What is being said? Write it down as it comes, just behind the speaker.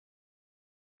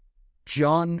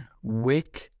John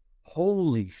Wick.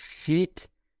 Holy shit.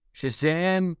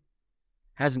 Shazam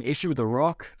has an issue with The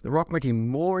Rock. The Rock making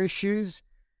more issues.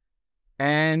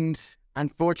 And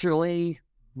unfortunately,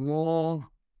 more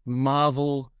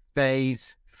Marvel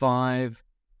Phase 5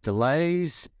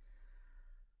 delays.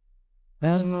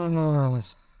 Well,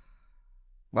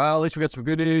 at least we got some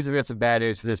good news and we got some bad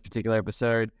news for this particular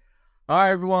episode. All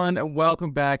right, everyone, and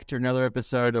welcome back to another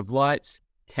episode of Lights,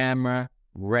 Camera,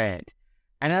 Rant.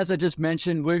 And as I just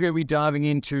mentioned, we're going to be diving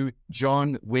into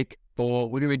John Wick 4.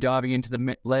 We're going to be diving into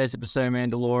the latest episode of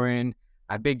Mandalorian,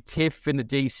 a big tiff in the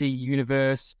DC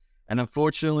universe, and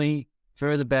unfortunately,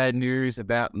 further bad news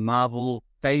about Marvel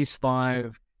Phase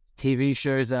 5 TV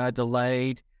shows are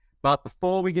delayed. But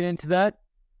before we get into that,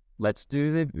 let's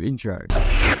do the intro.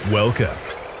 Welcome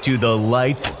to the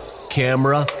Lights,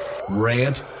 Camera,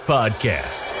 Rant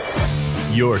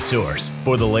Podcast. Your source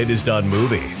for the latest on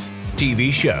movies,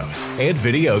 TV shows, and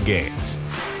video games.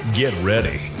 Get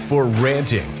ready for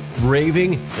ranting,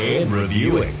 raving, and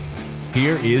reviewing.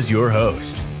 Here is your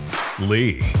host,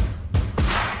 Lee.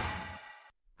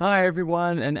 Hi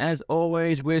everyone, and as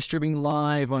always, we're streaming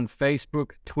live on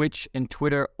Facebook, Twitch, and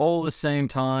Twitter all the same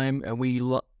time, and we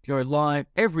go live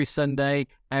every Sunday,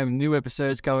 and new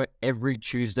episodes go every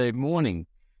Tuesday morning.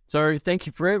 So thank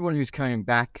you for everyone who's coming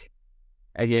back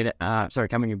again.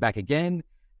 Coming back again.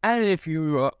 And if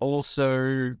you are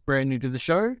also brand new to the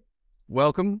show,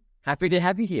 welcome. Happy to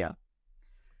have you here.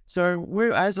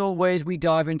 So as always, we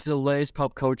dive into the latest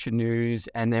pop culture news,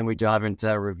 and then we dive into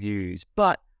our reviews.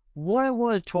 But what I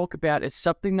want to talk about is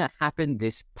something that happened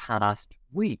this past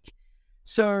week.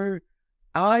 So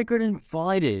I got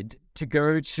invited to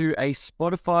go to a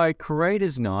Spotify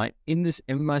Creators Night in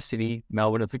my city,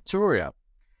 Melbourne, Victoria.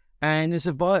 And this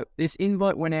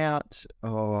invite went out, it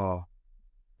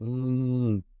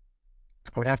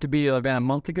would have to be about a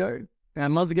month ago. About a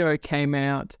month ago it came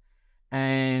out,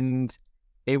 and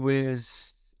I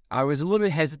was a little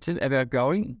bit hesitant about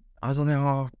going. I was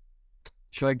like,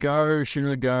 should I go?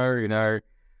 Shouldn't I go? You know,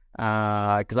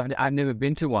 because I've never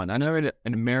been to one. I know in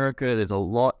America there's a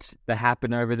lot that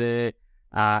happen over there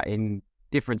in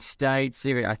different states.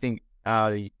 Even I think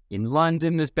in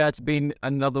London there's about to be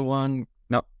another one,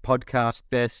 not Podcast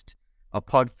Fest or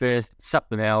Podfest,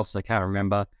 something else, I can't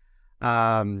remember.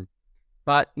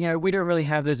 But, you know, we don't really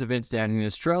have those events down in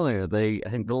Australia. I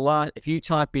think if you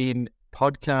type in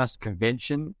podcast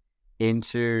convention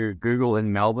into Google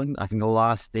in Melbourne, I think the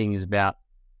last thing is about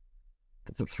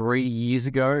 3 years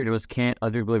ago. It was I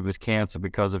do believe it was cancelled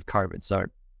because of COVID. So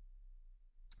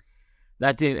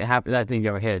that didn't happen. That didn't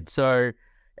go ahead. So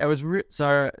it was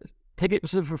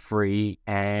tickets were for free,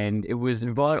 and it was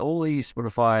invite all these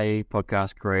Spotify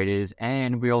podcast creators,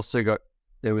 and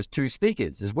there was two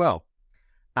speakers as well.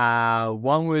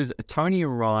 One was Tony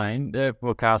and Ryan. Their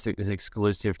podcast is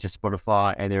exclusive to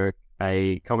Spotify, and they're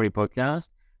a comedy podcast,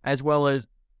 as well as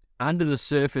Under the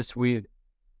Surface with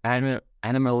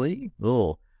Anna-Lee.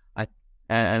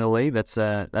 Anna-Lee, that's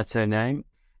her name.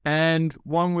 And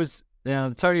one was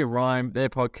Tony and Ryan. Their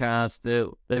podcast,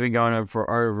 they've been going on for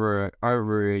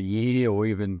over a year or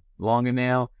even longer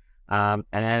now. And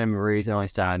Anna Marie's only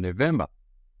started in November.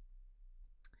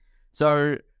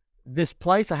 So this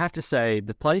place, I have to say,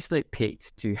 the place they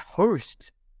picked to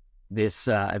host this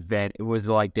event, it was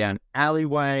like down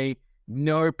alleyway,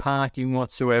 no parking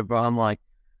whatsoever. I'm like,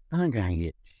 I'm going to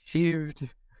get shivved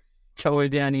going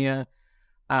down here.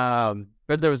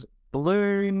 But there was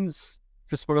balloons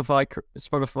for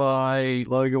Spotify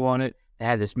logo on it. They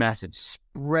had this massive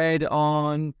spread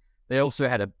on. They also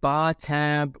had a bar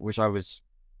tab, which I was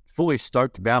fully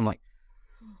stoked about. I'm like,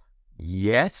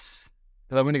 yes.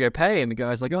 Because I'm going to go pay, and the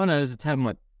guy's like, oh no, there's a tab. I'm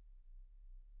like,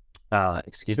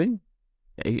 excuse me?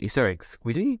 Sorry,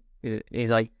 excuse me?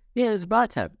 He's like, yeah, there's a bar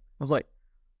tab. I was like,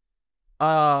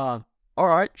 all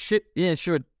right, shit, yeah,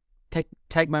 sure,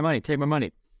 take my money.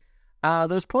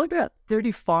 There's probably about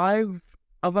 35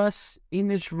 of us in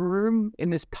this room,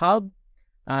 in this pub,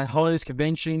 holding this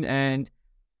convention, and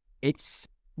it's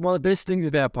one of the best things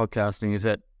about podcasting is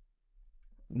that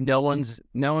no one's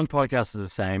podcast is the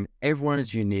same. Everyone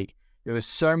is unique. There were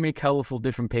so many colorful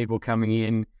different people coming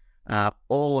in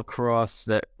all across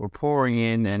that were pouring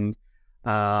in, and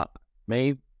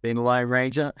me being a Lone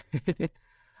Ranger.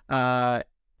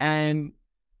 And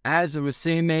as I was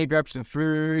sitting there, grabbed some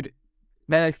food,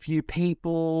 met a few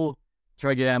people,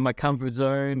 try to get out of my comfort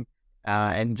zone,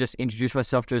 and just introduce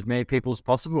myself to as many people as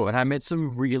possible. And I met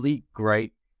some really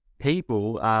great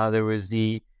people. There was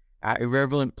the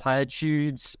Irrelevant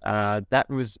Platitudes.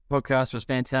 Podcast was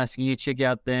fantastic. You check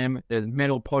out them. The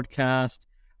Metal Podcast.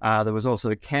 There was also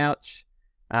the Couch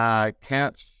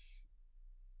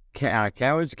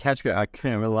Cowards, Catch, I can't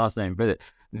remember the last name, but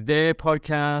their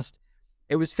podcast,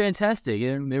 it was fantastic.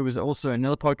 And there was also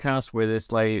another podcast where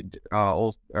this lady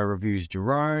reviews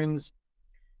drones.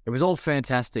 It was all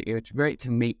fantastic. It was great to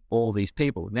meet all these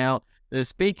people. Now, the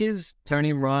speakers,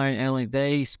 Tony and Ryan, Ellie,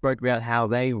 they spoke about how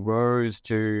they rose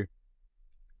to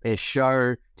their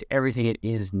show to everything it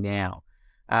is now.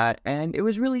 And it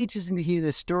was really interesting to hear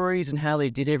their stories and how they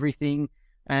did everything.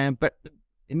 But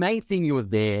the main thing you're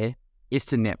there is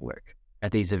to network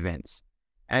at these events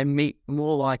and meet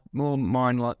more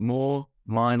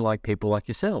mind-like people like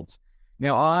yourselves.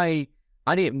 Now, I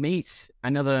didn't meet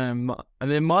another.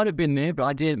 There might have been there, but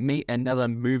I didn't meet another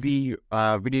movie,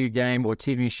 video game, or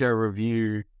TV show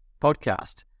review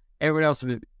podcast. Everyone else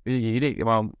was unique.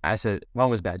 Well, I said one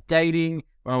was about dating,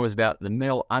 one was about the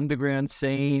metal underground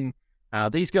scene.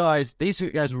 These guys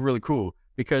were really cool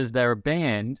because they're a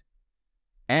band,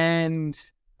 and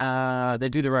they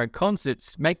do their own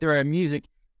concerts, make their own music,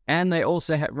 and they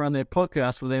also run their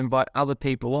podcast where they invite other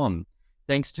people on,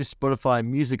 thanks to Spotify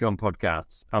Music on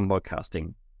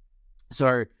podcasting.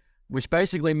 So, which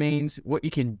basically means what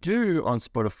you can do on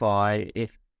Spotify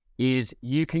is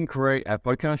you can create a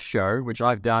podcast show, which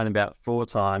I've done about 4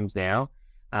 times now.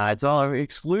 It's all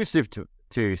exclusive to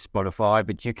Spotify,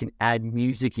 but you can add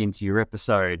music into your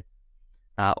episode,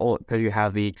 or because you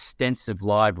have the extensive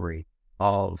library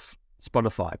of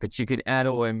Spotify, but you can add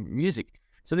all their music.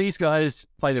 So these guys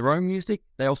play their own music.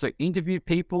 They also interview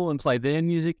people and play their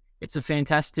music. It's a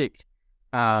fantastic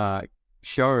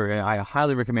show, and I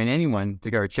highly recommend anyone to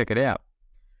go check it out.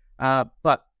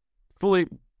 But fully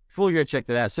go check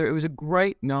that out. So it was a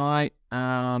great night.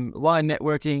 A lot of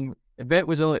networking. The event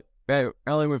was only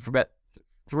for about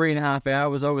 3.5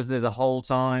 hours. I was there the whole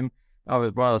time. I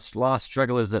was one of the last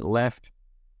strugglers that left.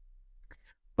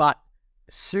 But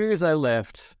as soon as I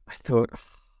left, I thought,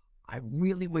 I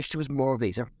really wish there was more of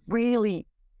these. I really,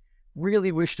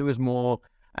 really wish there was more.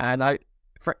 And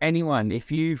for any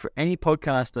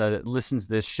podcaster that listens to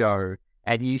this show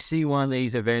and you see one of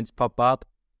these events pop up,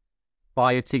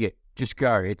 buy a ticket. Just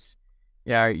go. It's,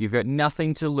 you've got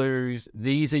nothing to lose.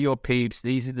 These are your peeps.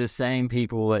 These are the same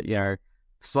people that,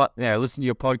 listen to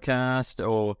your podcast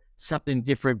or something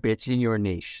different bits in your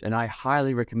niche. And I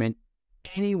highly recommend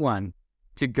anyone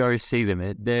to go see them.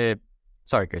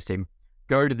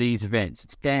 Go to these events.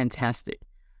 It's fantastic.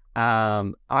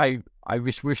 I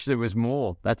just wish there was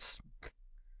more. That's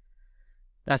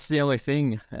the only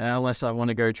thing. Unless I want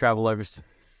to go travel overseas,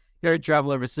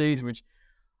 which,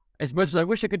 as much as I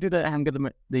wish I could do that, I haven't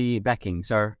got the backing.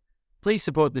 So please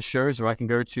support the show so I can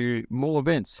go to more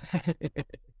events.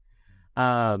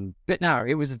 But no,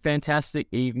 it was a fantastic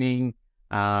evening.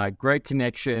 Great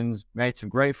connections, made some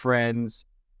great friends.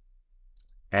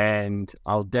 And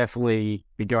I'll definitely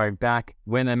be going back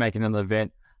when they make another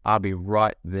event. I'll be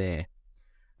right there.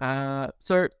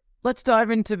 So let's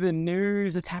dive into the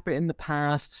news that's happened in the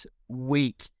past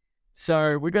week.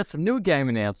 So we got some new game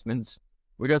announcements.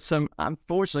 We got some,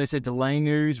 unfortunately, delay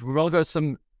news. We've all got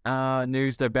some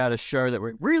news about a show that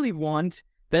we really want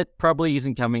that probably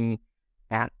isn't coming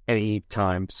out any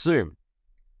time soon.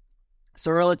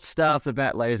 So let's start off the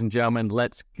bat, ladies and gentlemen.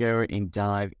 Let's go and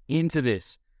dive into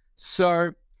this.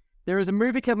 So there is a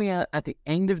movie coming out at the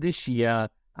end of this year,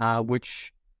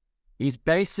 which is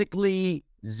basically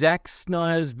Zack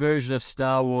Snyder's version of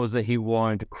Star Wars that he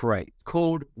wanted to create,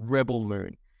 called Rebel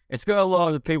Moon. It's got a lot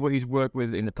of the people he's worked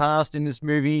with in the past in this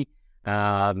movie,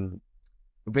 but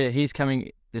he's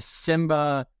coming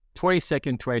December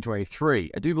 22nd,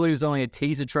 2023. I do believe there's only a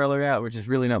teaser trailer out, which is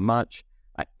really not much,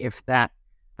 if that,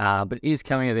 but it is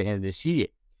coming at the end of this year.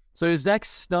 So Zack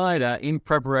Snyder, in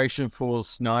preparation for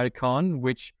SnyderCon,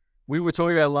 which we were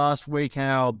talking about last week,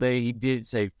 how they did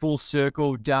say Full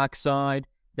Circle, Dark Side,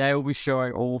 they will be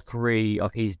showing all 3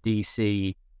 of his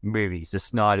DC movies, the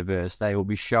Snyderverse. They will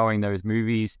be showing those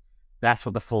movies. That's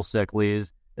what the Full Circle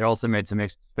is. They also made some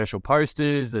special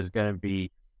posters. There's going to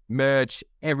be merch,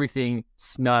 everything,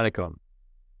 SnyderCon.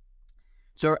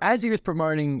 So as he was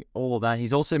promoting all of that,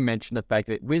 he's also mentioned the fact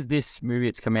that with this movie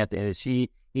that's coming out at the end of this year,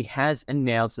 he has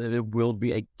announced that there will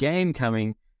be a game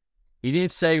coming. He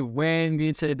didn't say when, he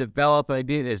didn't say the developer,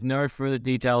 there's no further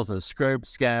details on the scope,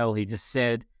 scale. He just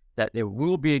said that there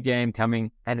will be a game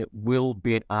coming and it will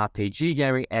be an RPG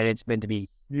game and it's meant to be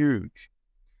huge.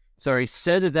 So he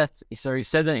said that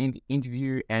in the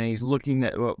interview, and he's looking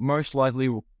at most likely,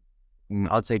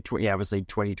 I'd say, obviously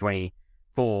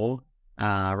 2024,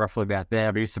 roughly about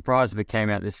there. But he's surprised if it came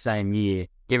out this same year,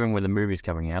 given when the movie's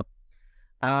coming out.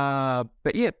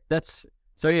 But yeah,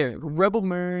 Rebel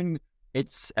Moon.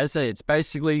 It's, as I say, it's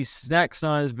basically Zack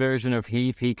Snyder's version of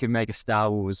if he could make a Star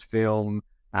Wars film.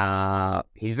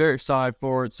 He's very excited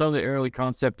for it. Some of the early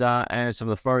concept art and some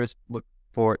of the photos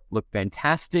look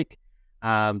fantastic.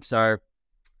 So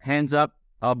hands up,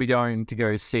 I'll be going to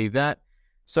go see that.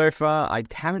 So far, I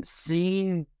haven't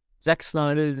seen Zack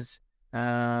Snyder's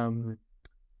Army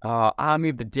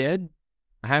of the Dead.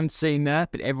 I haven't seen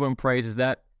that, but everyone praises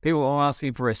that. People are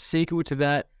asking for a sequel to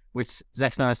that, which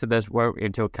Zack Snyder said that won't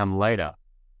until come later.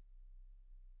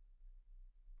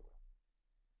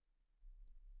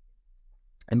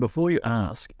 And before you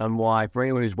ask, and why, for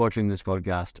anyone who's watching this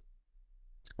podcast,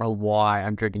 or why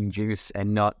I'm drinking juice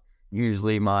and not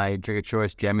usually my drink of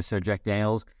choice, Jameson or Jack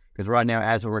Daniels, because right now,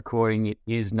 as we're recording, it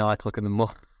is 9 o'clock in the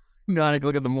morning. 9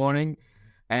 o'clock in the morning,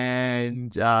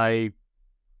 and I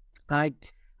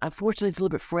unfortunately it's a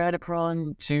little bit frowned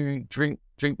upon to drink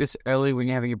this early when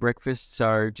you're having your breakfast.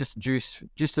 So just a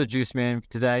juice man for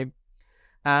today.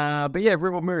 But yeah,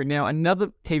 Rebel Moon. Now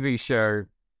another TV show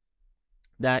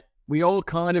that we all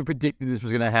kind of predicted this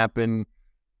was going to happen.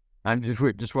 I'm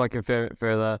just working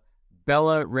further.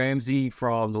 Bella Ramsey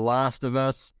from The Last of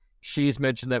Us. She's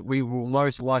mentioned that we will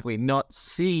most likely not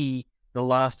see The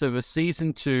Last of Us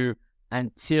Season 2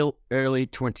 until early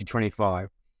 2025.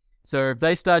 So if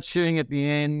they start shooting at the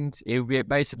end, it will be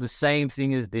basically the same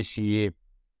thing as this year.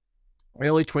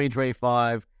 Early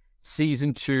 2025,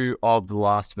 Season 2 of The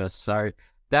Last of Us. So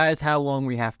that is how long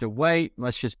we have to wait.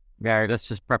 Let's just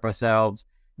prep ourselves.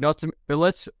 But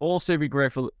let's also be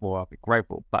grateful. Well, be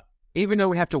grateful. But even though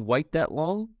we have to wait that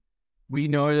long, we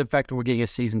know the fact that we're getting a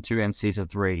Season 2 and Season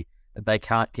 3. That they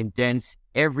can't condense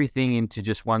everything into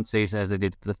just one season as they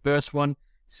did for the first one.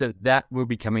 So that will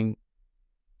be coming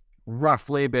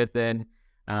roughly a bit then.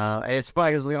 It's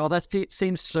funny, it's like, that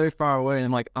seems so far away. And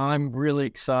I'm like, I'm really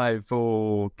excited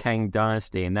for Kang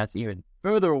Dynasty, and that's even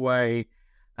further away.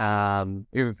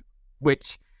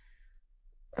 Which,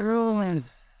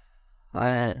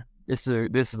 this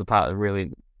is the part that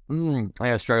really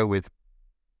I struggle with.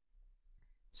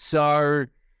 So,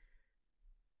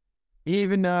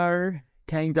 even though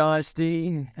Kang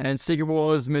Dynasty and Secret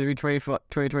Wars meant to be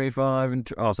 2025 and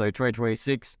also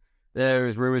 2026,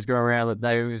 there's rumors going around that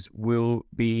those will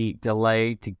be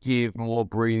delayed to give more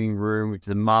breathing room to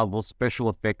the Marvel special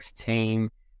effects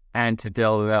team and to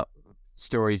delve out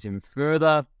stories in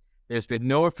further. There's been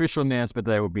no official announcement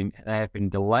that they have been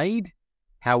delayed.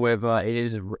 However, it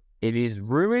is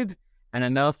rumored. And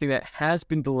another thing that has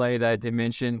been delayed that I did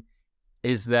mention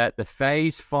is that the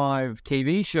Phase 5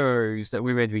 TV shows that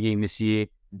we're meant to be getting this year,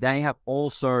 they have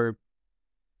also,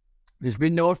 there's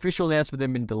been no official announcement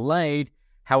they've been delayed.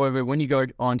 However, when you go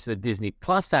onto the Disney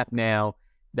Plus app now,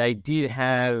 they did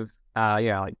have,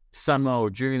 like summer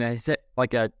or June, they set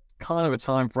like a kind of a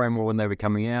time frame when they were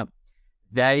coming out.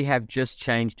 They have just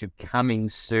changed to coming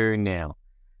soon now,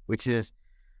 which is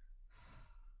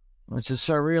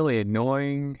so really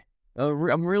annoying.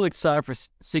 I'm really excited for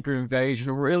Secret Invasion.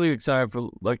 I'm really excited for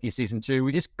Loki Season 2.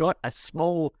 We just got a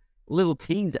small little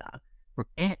teaser from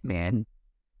Ant-Man.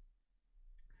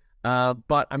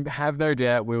 But I have no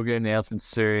doubt we'll get an announcement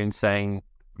soon saying,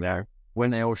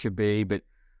 when they all should be. But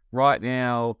right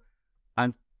now,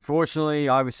 unfortunately,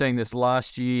 I was saying this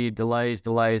last year, delays.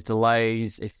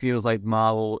 It feels like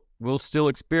Marvel will still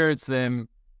experience them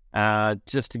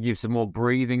just to give some more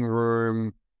breathing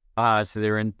room to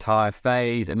their entire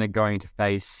phase, and they're going to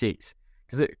Phase 6.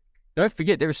 Because don't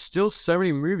forget, there are still so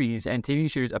many movies and TV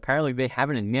shows apparently they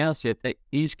haven't announced yet that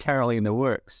is currently in the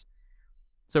works.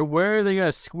 So where are they going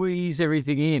to squeeze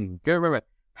everything in? Go remember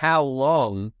how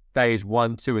long Phase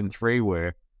 1, 2, and 3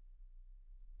 were.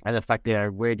 And the fact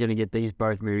that we're going to get these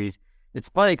both movies. It's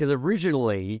funny because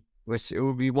originally, which it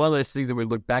would be one of those things that we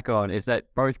look back on, is that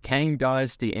both Kang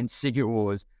Dynasty and Secret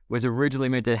Wars was originally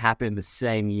meant to happen the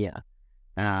same year.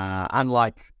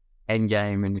 Unlike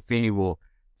Endgame and Infinity War.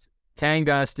 Kang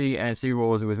Dynasty and Secret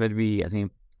Wars, it was meant to be, I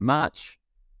think, March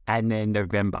and then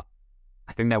November.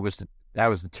 I think that was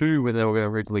the two when they were going to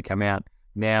originally come out.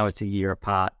 Now it's a year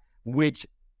apart, which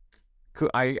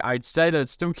I'd say to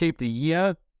still keep the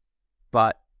year,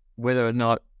 but whether or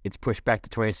not it's pushed back to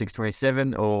 26,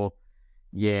 27 or,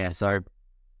 so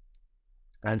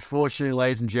unfortunately,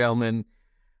 ladies and gentlemen,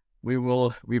 we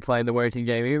will be playing the waiting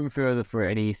game even further for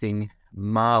anything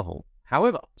Marvel.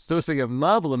 However, still speaking of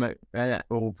Marvel,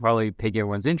 will probably pique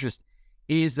everyone's interest,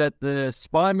 is that the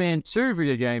Spider-Man 2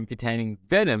 video game containing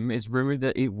Venom is rumored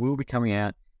that it will be coming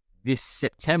out this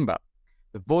September.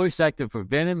 The voice actor for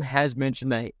Venom has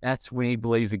mentioned that that's when he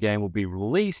believes the game will be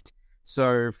released.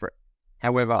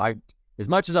 However, as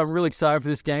much as I'm really excited for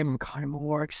this game, I'm kind of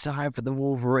more excited for the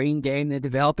Wolverine game they're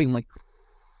developing. Like,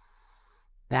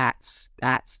 that's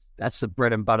the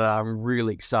bread and butter I'm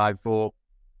really excited for.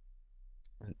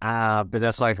 But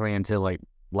that's likely until like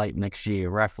late next year,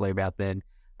 roughly about then.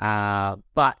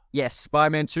 But yes,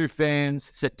 Spider-Man 2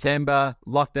 fans, September,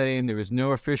 lock that in. There was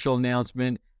no official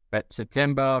announcement, but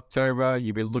September, October,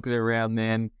 you'll be looking around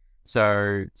then.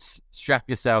 So strap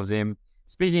yourselves in.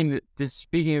 Speaking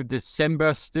of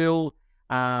December still,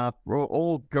 for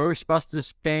all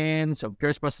Ghostbusters fans of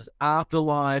Ghostbusters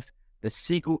Afterlife, the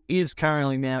sequel is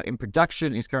currently now in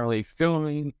production, is currently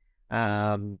filming.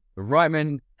 Ivan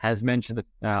Reitman has mentioned the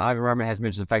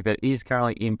fact that it is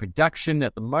currently in production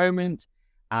at the moment,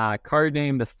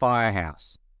 codenamed The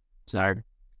Firehouse. So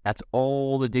that's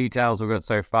all the details we've got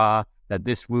so far, that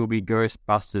this will be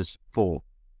Ghostbusters 4.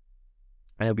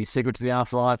 And it'll be sequel to The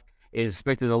Afterlife. It is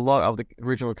expected a lot of the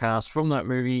original cast from that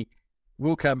movie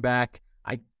will come back.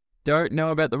 I don't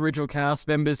know about the original cast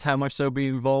members, how much they'll be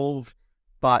involved,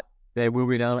 but there will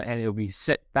be another, and it'll be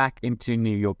set back into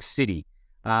New York City.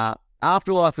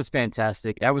 Afterlife was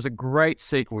fantastic. That was a great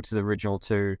sequel to the original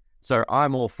 2, so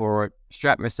I'm all for it.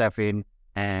 Strap myself in,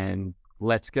 and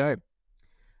let's go.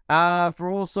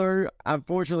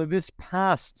 Unfortunately, this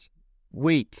past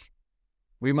week,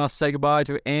 we must say goodbye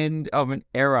to the end of an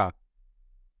era.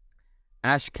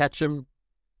 Ash Ketchum,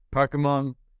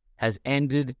 Pokemon, has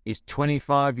ended his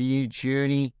 25-year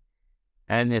journey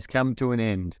and has come to an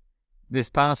end. This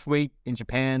past week in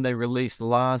Japan, they released the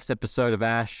last episode of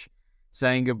Ash,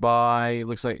 saying goodbye. It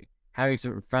looks like having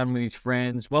some fun with his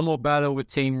friends. One more battle with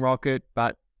Team Rocket,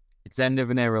 but it's end of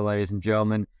an era, ladies and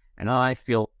gentlemen. And I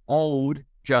feel old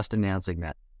just announcing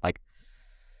that. Like,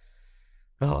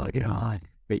 oh God.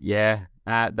 But yeah,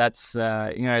 that's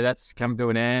come to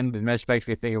an end. It makes me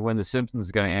think of when The Simpsons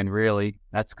is going to end. Really,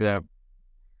 that's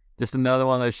just another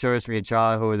one of those shows from your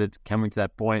childhood that's coming to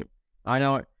that point. I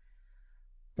know it,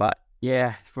 but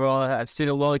yeah, I've seen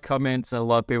a lot of comments and a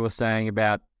lot of people saying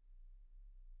about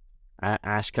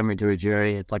Ash coming to a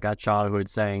journey. It's like our childhood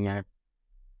saying,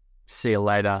 see you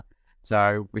later.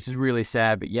 So, which is really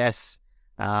sad. But yes,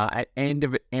 at end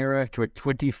of an era to a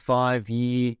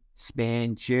 25-year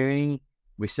span journey,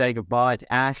 we say goodbye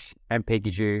to Ash and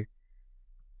Pikachu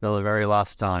for the very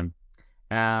last time.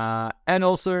 And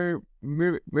also,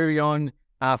 moving on,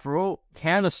 for all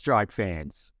Counter-Strike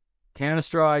fans.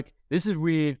 Counter-Strike, this is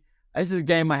weird. This is a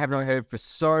game I have not heard for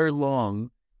so long.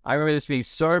 I remember this being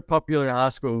so popular in high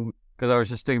school because I was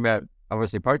just thinking about,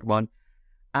 obviously, Pokemon.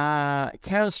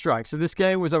 Counter-Strike. So this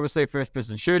game was obviously a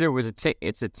first-person shooter.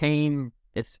 It's a team.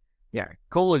 It's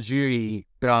Call of Duty,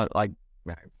 but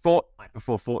Fortnite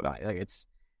before Fortnite. Like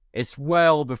it's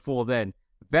well before then.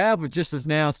 Valve just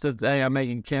announced that they are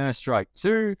making Counter-Strike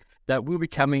 2 that will be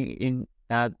coming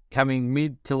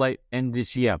mid to late end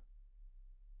this year.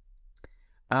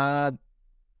 I'm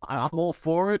all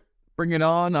for it. Bring it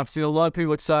on. I've seen a lot of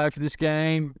people excited for this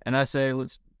game, and I say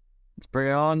let's bring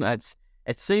it on. It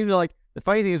seemed like the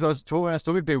funny thing is I was talking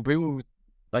to people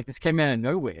like this came out of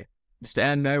nowhere, just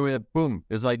out of nowhere. Boom!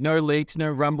 There's like no leaks, no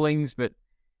rumblings, but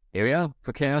here we are.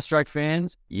 For Counter-Strike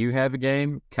fans, you have a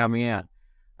game coming out.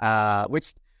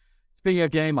 Which, speaking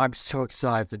of game, I'm so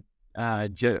excited for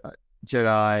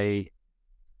Jedi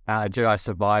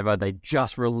Survivor. They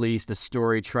just released the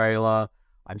story trailer.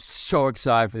 I'm so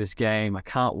excited for this game. I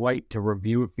can't wait to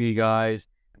review it for you guys.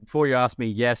 Before you ask me,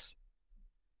 yes,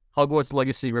 Hogwarts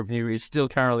Legacy review is still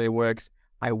currently in works.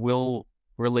 I will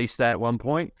release that at one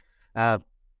point.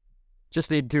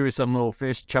 Just need to do some little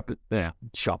fish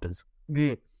choppers.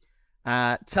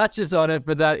 Yeah. Touches on it,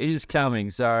 but that is coming.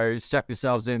 So strap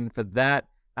yourselves in for that.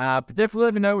 But definitely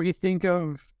let me know what you think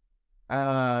of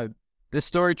the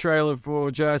story trailer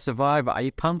for Jedi Survivor. Are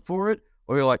you pumped for it?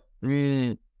 Or you're like,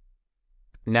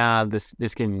 nah,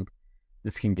 this can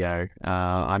go.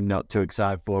 I'm not too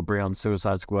excited for Beyond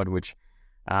Suicide Squad, which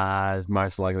is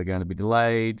most likely going to be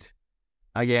delayed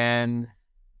again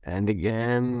and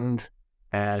again,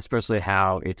 especially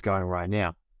how it's going right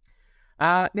now.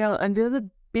 Now, another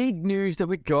big news that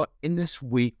we got in this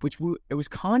week, it was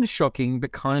kind of shocking,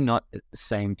 but kind of not at the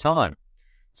same time.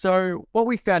 So what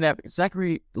we found out,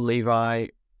 Zachary Levi,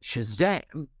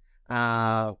 Shazam,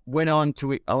 went on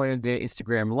their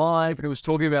Instagram Live, and it was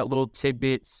talking about little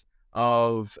tidbits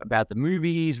about the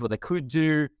movies, what they could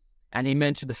do, and he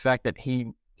mentioned the fact that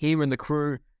he and the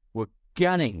crew were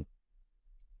gunning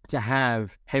to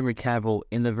have Henry Cavill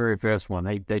in the very first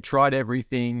one. They tried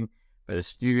everything, but the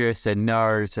studio said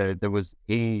no. So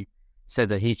he said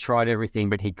that he tried everything,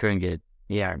 but he couldn't get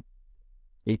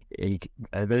they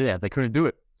couldn't do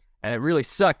it, and it really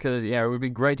sucked because it would be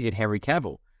great to get Henry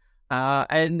Cavill.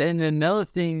 And another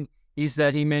thing is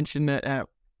that he mentioned that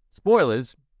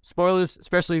spoilers,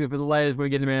 especially for the latest, we're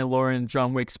getting Mandalorian and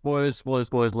John Wick. Spoilers,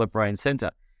 left, right, and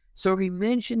center. So he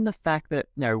mentioned the fact that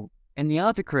in the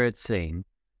after credits scene,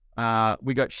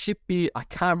 We got Shitbeard. I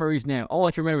can't remember his name. All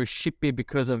I can remember is Shitbeard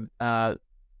because of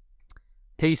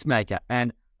Peacemaker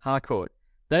and Harcourt.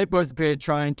 They both appeared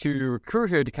trying to recruit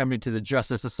her to come into the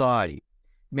Justice Society.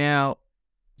 Now,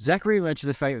 Zachary mentioned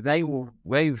the fact that they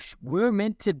were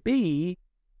meant to be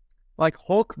like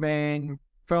Hawkman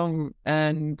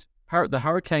and the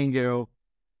Hurricane Girl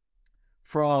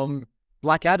from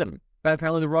Black Adam. But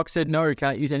apparently The Rock said, no, you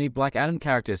can't use any Black Adam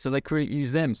characters, so they couldn't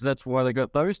use them. So that's why they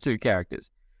got those two characters.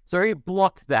 So he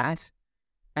blocked that.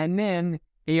 And then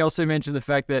he also mentioned the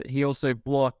fact that he also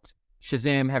blocked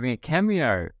Shazam having a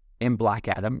cameo in Black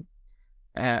Adam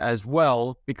as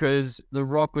well, because The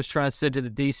Rock was trying to center the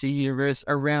DC universe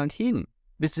around him.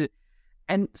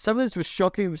 And some of this was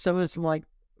shocking. Some of this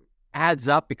adds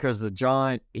up because of the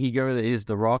giant ego that is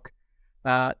The Rock.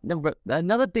 No, but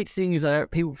another big thing is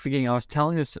that people forgetting. I was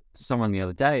telling this to someone the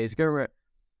other day. Is there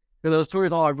was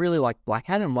stories. I really like Black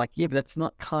Adam. I'm like, yeah, but that's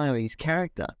not kind of his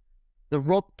character. The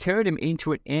Rock turned him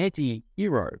into an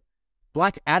anti-hero.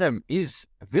 Black Adam is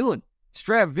a villain,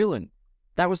 straight up villain.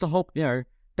 That was the whole,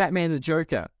 Batman the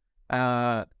Joker,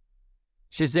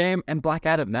 Shazam and Black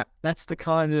Adam. That's the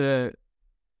kind of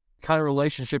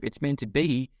relationship it's meant to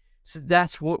be. So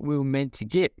that's what we were meant to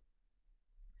get.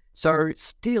 So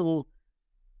still,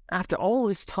 after all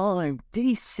this time,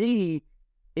 DC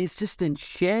is just in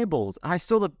shambles. I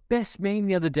saw the best meme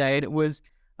the other day, and it was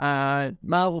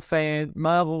Marvel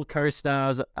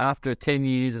co-stars after 10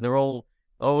 years, and they're all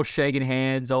shaking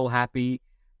hands, all happy.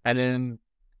 And then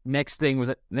next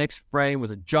frame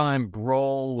was a giant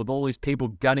brawl with all these people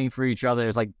gunning for each other. It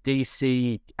was like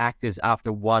DC actors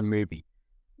after one movie.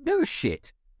 No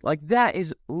shit. That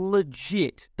is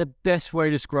legit the best way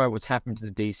to describe what's happened to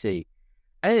the DC.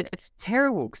 And it's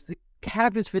terrible because the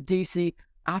characters for DC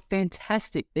are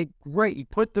fantastic. They're great. You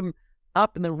put them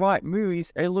up in the right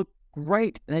movies, they look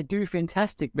great and they do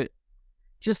fantastic. But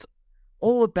just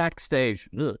all the backstage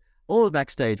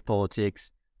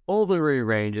politics, all the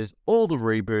rearranges, all the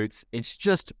reboots, it's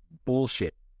just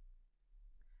bullshit.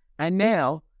 And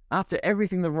now, after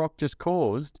everything The Rock just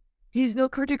caused, he's not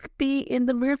going to be in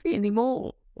the movie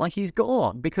anymore. He's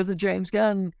gone because of James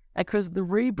Gunn and because of the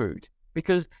reboot.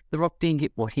 Because The Rock didn't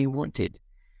get what he wanted.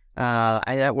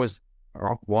 And that was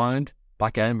Rock wanted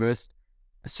Black Adam vs.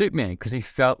 Superman because he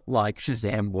felt like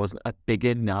Shazam wasn't a big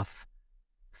enough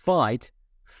fight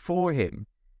for him.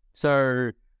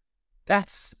 So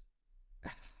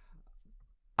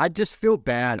I just feel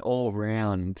bad all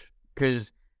around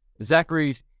because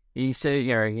Zachary's, he said,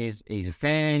 he's a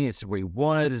fan, this is what he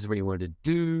wanted, this is what he wanted to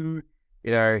do.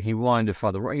 He wanted to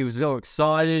fight the Rock. He was so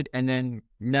excited, and then,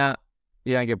 nah,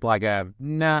 you don't get Black Adam.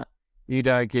 Nah, you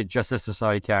don't get Justice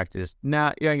Society characters.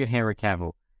 Nah, you don't get Henry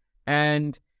Cavill.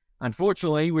 And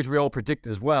unfortunately, which we all predict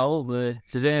as well, the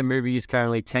Shazam movie is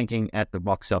currently tanking at the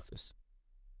box office.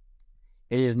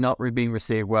 It is not being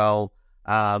received well.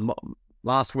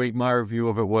 Last week, my review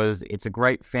of it was, it's a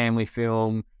great family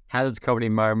film, has its comedy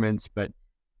moments, but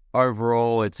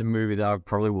overall, it's a movie that I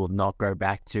probably will not go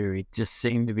back to. It just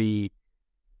seemed to be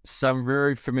some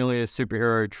very familiar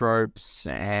superhero tropes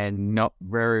and not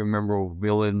very memorable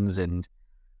villains, and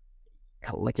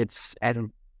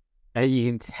you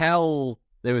can tell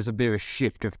there was a bit of a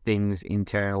shift of things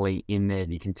internally in there.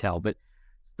 You can tell, but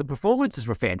the performances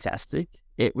were fantastic.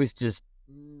 It was just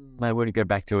I wouldn't go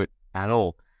back to it at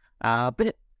all.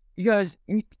 But you guys,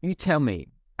 you tell me,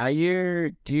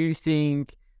 do you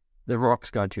think The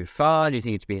Rock's gone too far? Do you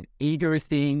think it's been an ego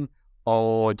thing?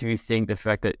 Or do you think the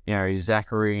fact that,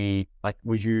 Zachary,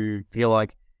 would you feel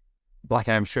like Black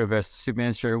Adam show versus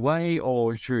Superman straight away?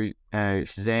 Or should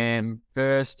Shazam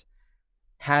first?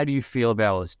 How do you feel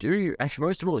about this?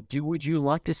 Most of all, would you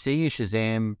like to see a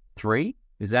Shazam 3?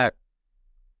 Is that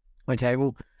on the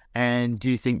table? And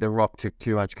do you think The Rock took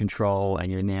too much control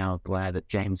and you're now glad that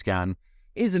James Gunn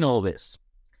is in all this?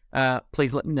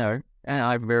 Please let me know. And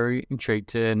I'm very intrigued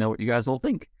to know what you guys all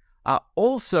think.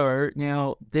 Also,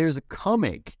 now, there's a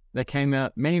comic that came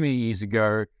out many, many years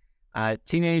ago,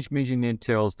 Teenage Mutant Ninja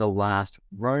Turtles: The Last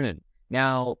Ronin.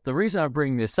 Now, the reason I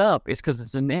bring this up is because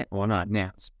it's not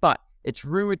announced, but it's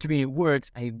rumored to be in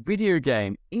works. A video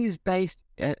game is based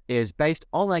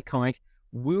on that comic,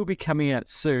 will be coming out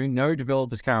soon. No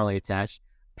developers currently attached.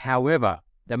 However,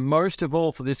 the most of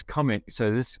all for this comic,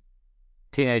 so this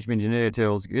Teenage Mutant Ninja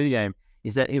Turtles video game,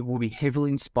 is that it will be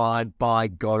heavily inspired by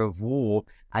God of War,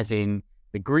 as in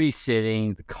the gritty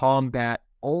setting, the combat,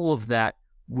 all of that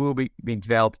will be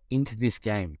developed into this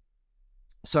game.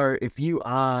 So if you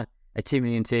are a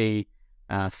TMNT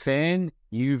fan,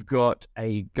 you've got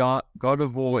a God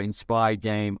of War inspired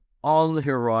game on the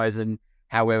horizon.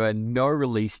 However, no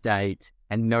release date,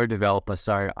 and no developer.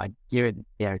 So I give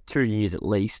it 2 years at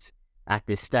least at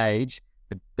this stage.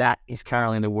 But that is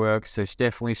currently in the works, so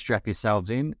definitely strap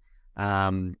yourselves in.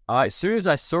 As soon as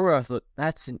I saw it, I thought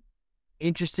that's an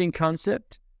interesting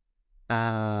concept.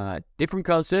 Different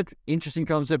concept, interesting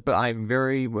concept, but I'm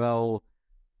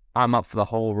up for the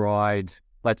whole ride.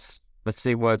 Let's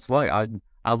see what it's like.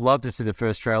 I'd love to see the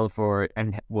first trailer for it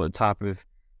and what type of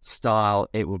style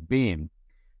it would be in.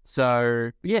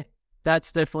 So yeah,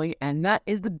 that's definitely, and that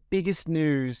is the biggest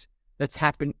news that's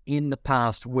happened in the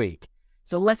past week.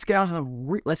 So let's get on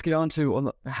to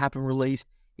what happened release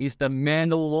is The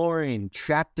Mandalorian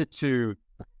Chapter 2,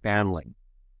 The Foundling.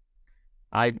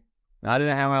 I don't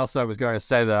know how else I was going to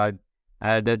say that.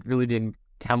 That really didn't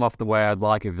come off the way I'd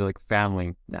like it, like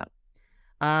Foundling. No.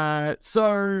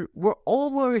 So we're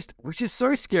almost, which is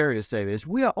so scary to say this,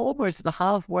 we are almost at the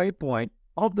halfway point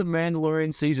of The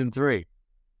Mandalorian Season 3.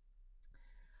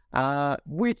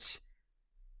 Which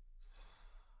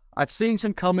I've seen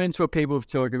some comments where people have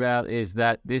talked about is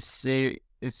that this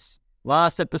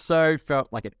last episode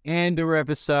felt like an Andor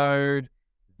episode.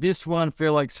 This one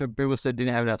felt like some people said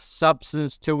didn't have enough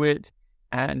substance to it,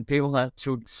 and people had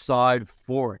to decide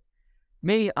for it.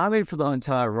 Me, I'm in for the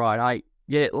entire ride.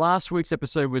 Last week's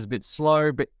episode was a bit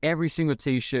slow, but every single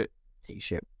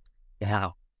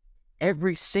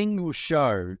every single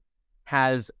show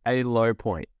has a low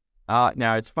point.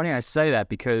 Now, it's funny I say that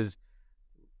because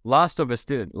Last of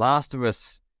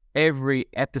Us, every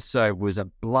episode was a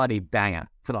bloody banger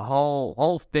for the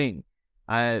whole thing.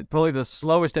 Probably the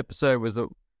slowest episode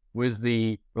was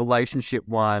the relationship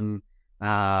one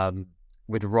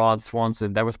with Ron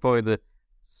Swanson. That was probably the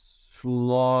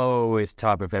slowest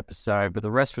type of episode, but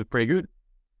the rest was pretty good.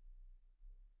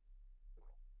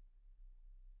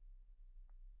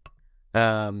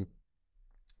 The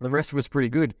rest was pretty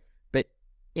good, but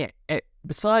yeah.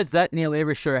 Besides that, nearly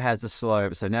every show has a slow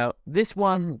episode. Now, this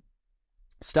one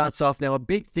starts off. Now, a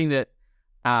big thing that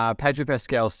Pedro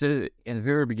Pascal said in the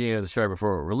very beginning of the show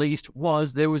before it released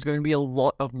was there was going to be a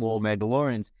lot of more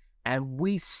Mandalorians, and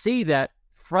we see that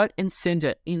front and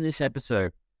center in this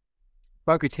episode.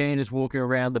 Bo-Katan is walking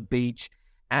around the beach,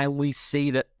 and we see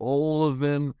that all of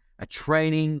them are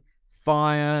training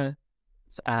fire,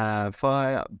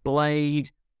 blade,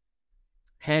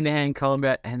 hand-to-hand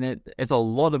combat, and there's a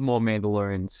lot of more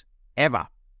Mandalorians ever.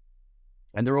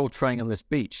 And they're all training on this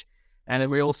beach. And then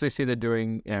we also see they're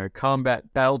doing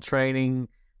combat battle training,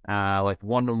 like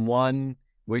one-on-one,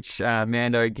 which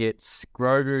Mando gets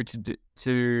Grogu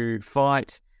to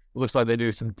fight. It looks like they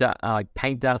do some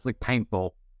paint dance, like paintball.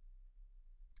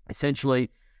 Essentially,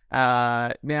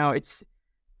 now I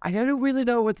don't really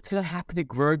know what's going to happen to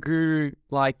Grogu.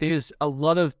 Like, there's a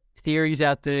lot of theories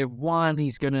out there. One,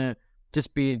 he's going to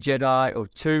just be a Jedi, or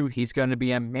two, he's going to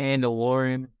be a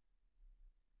Mandalorian.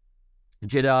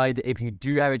 Jedi, if you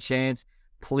do have a chance,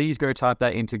 please go type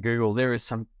that into Google. There is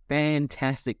some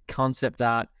fantastic concept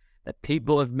art that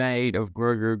people have made of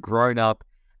Grogu grown up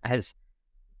as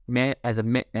a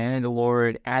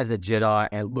Mandalorian, as a Jedi,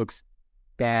 and it looks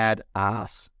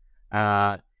badass.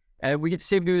 And we get to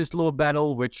see him do this little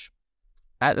battle, which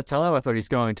at the time I thought he's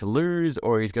going to lose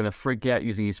or he's going to freak out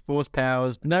using his force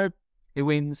powers. But no, he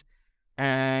wins.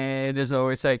 And as I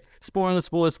always say,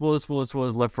 spoilers,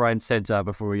 left, right, and center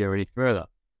before we go any further.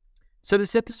 So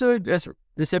this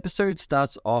episode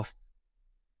starts off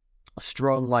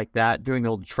strong like that, doing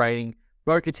all the training.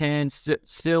 Bo-Katan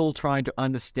still trying to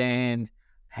understand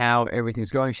how everything's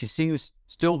going. She seems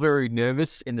still very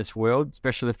nervous in this world,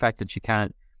 especially the fact that she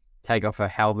can't take off her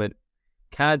helmet.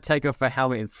 Can't take off her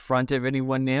helmet in front of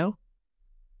anyone now.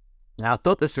 Now, I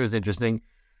thought this was interesting.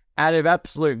 Out of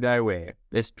absolute nowhere,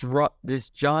 this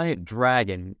giant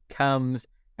dragon comes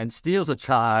and steals a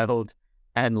child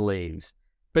and leaves.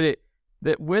 But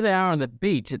where they are on the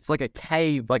beach, it's like a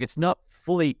cave, like it's not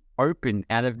fully open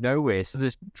out of nowhere. So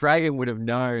this dragon would have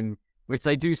known, which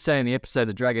they do say in the episode,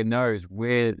 the dragon knows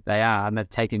where they are and they've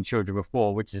taken children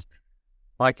before, which is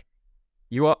like,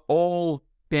 you are all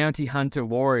bounty hunter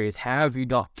warriors. How have you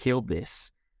not killed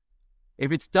this?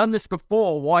 If it's done this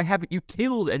before, why haven't you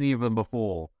killed any of them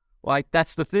before? Like,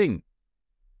 that's the thing.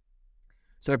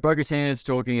 So Bo-Katan is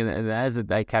talking, and as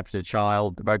they capture the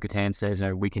child, Bo-Katan says,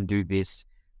 "No, we can do this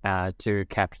to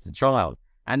capture the child."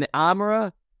 And the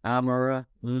armorer,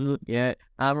 the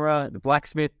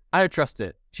blacksmith, I don't trust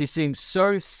it. She seems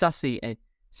so sus, and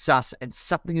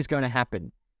something is going to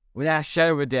happen without a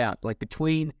shadow of a doubt. Like,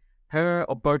 between her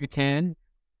or Bo-Katan,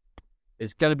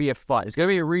 there's going to be a fight. There's going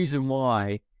to be a reason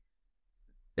why.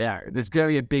 Yeah, there's going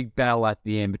to be a big battle at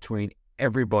the end between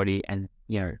everybody and,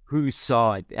 whose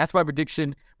side. That's my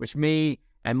prediction, which me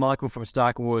and Michael from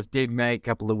Stark Wars did make a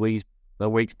couple of weeks the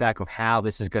weeks back of how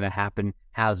this is going to happen,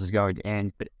 how this is going to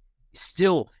end. But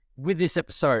still, with this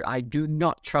episode, I do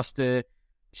not trust her.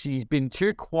 She's been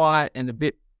too quiet and a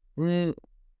bit... And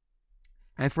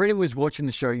for anyone who's watching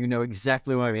the show, you know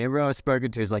exactly what I mean. Everyone I've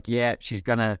spoken to is like, yeah, she's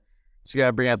gonna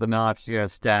bring out the knife, she's gonna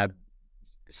stab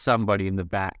somebody in the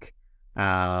back,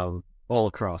 all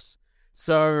across.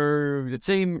 So the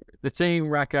team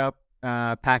pack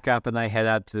up, and they head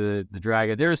out to the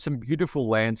dragon. There are some beautiful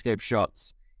landscape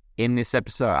shots in this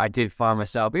episode. I did find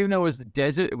myself, even though it was the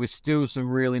desert, it was still some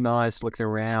really nice looking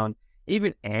around.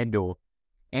 Even Andor,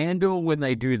 when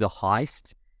they do the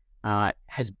heist,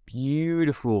 has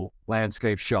beautiful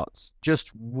landscape shots.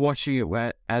 Just watching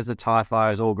it as the TIE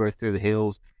fighters all go through the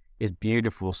hills is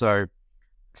beautiful. So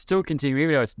still continue,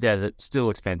 even though it's desert, still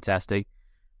looks fantastic.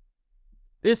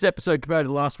 This episode compared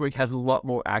to last week has a lot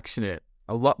more action in it.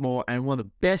 A lot more, and one of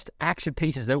the best action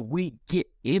pieces that we get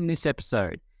in this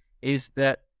episode is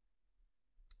that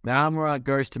the armorer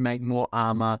goes to make more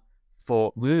armor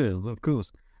for... of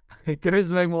course. It goes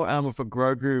to make more armor for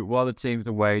Grogu while the team's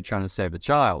away trying to save the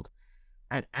child.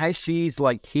 And as she's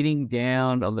like hitting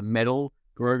down on the metal,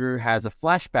 Grogu has a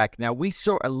flashback. Now, we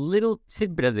saw a little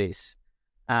tidbit of this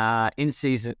in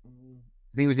season...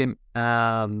 I think it was in...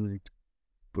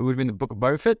 it would have been the Book of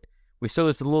Boba Fett. We saw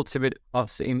this a little tidbit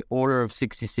of in Order of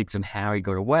 66 on how he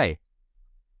got away.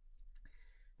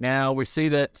 Now, we see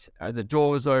that the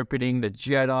door is opening, the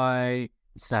Jedi...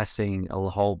 Sassing a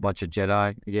whole bunch of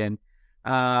Jedi again.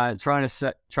 Trying to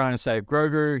save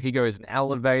Grogu. He goes in an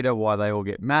elevator while they all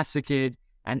get massacred.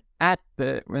 And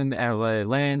when the elevator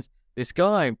lands, this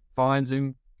guy finds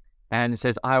him and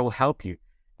says, "I will help you."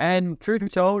 And truth be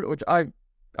told, which I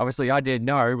didn't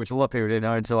know, which a lot of people didn't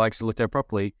know until I actually looked at it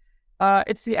properly,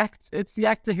 it's the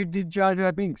actor who did Jar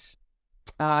Jar Binks.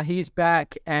 He's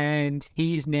back and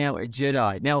he's now a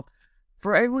Jedi. Now,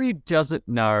 for everyone who doesn't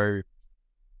know,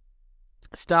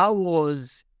 Star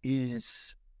Wars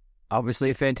is obviously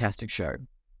a fantastic show.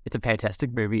 It's a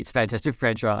fantastic movie. It's a fantastic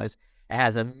franchise. It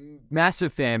has a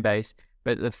massive fan base,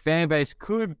 but the fan base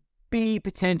could be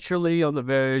potentially on the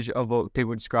verge of what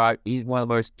people describe is one of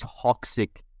the most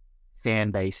toxic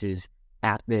fan bases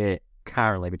out there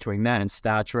currently. Between that and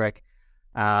Star Trek,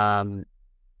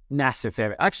 massive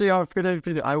fan. Actually,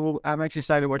 I'm actually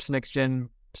starting to watch the next gen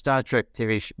Star Trek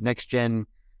TV, next gen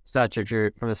Star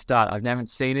Trek from the start. I haven't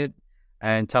seen it,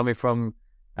 and tell me from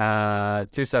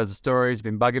Two Sides of Story has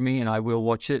been bugging me, and I will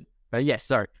watch it. But yes,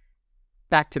 sorry.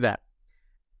 Back to that.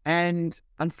 And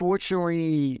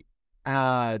unfortunately,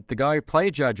 the guy who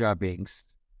played Jar Jar Binks,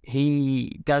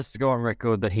 he does go on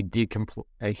record that he did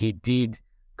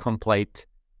complain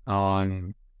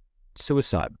on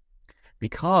suicide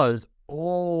because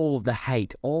all the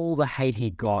hate he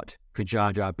got for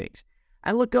Jar Jar Binks.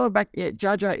 And look, going back, yeah,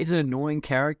 Jar Jar is an annoying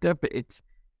character, but it's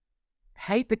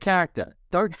hate the character.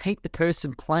 Don't hate the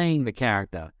person playing the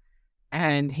character.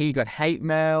 And he got hate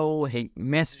mail, hate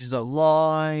messages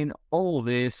online, all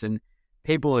this, and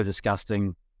people are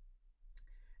disgusting.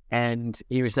 And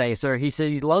he was saying, so he said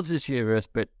he loves this universe,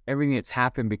 but everything that's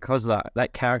happened because of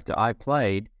that character I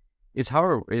played is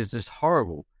horrible, is just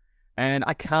horrible. And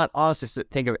I can't honestly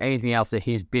think of anything else that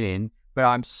he's been in, but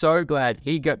I'm so glad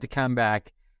he got to come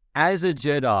back as a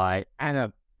Jedi, and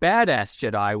a badass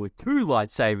Jedi with 2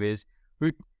 lightsabers,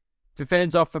 who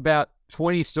defends off about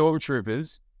 20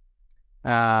 stormtroopers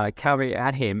coming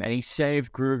at him, and he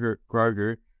saved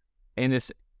Grogu in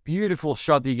this beautiful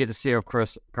shot that you get to see of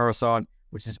Coruscant,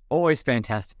 which is always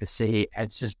fantastic to see.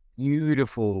 It's just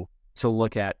beautiful to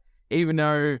look at, even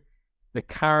though the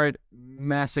current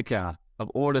massacre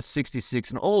of Order 66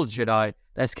 and all the Jedi,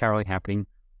 that's currently happening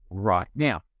right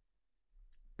now.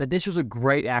 But this was a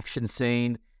great action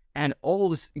scene, and all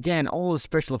the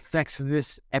special effects for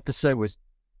this episode was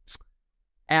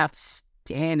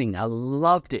outstanding. I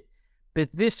loved it. But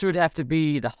this would have to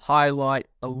be the highlight.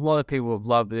 A lot of people have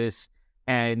loved this,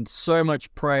 and so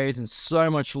much praise and so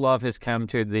much love has come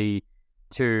to the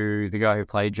guy who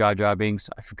played Jar Jar Binks.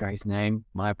 I forgot his name.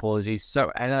 My apologies.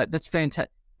 So, and that's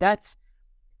fantastic.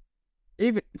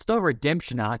 It's not a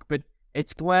redemption arc, but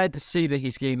it's glad to see that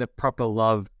he's getting the proper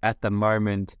love at the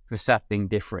moment for something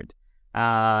different.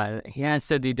 He has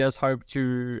said he does hope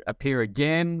to appear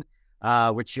again,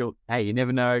 which you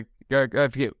never know. Go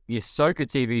forget the Ahsoka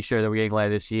TV show that we're getting later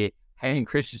this year. Hayden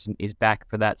Christensen is back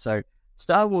for that. So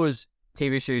Star Wars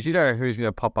TV shows, you know who's going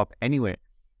to pop up anywhere.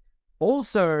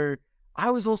 Also,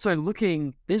 I was also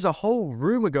looking, there's a whole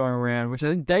rumor going around, which I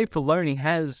think Dave Filoni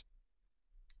has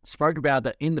spoke about,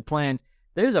 that in the plans,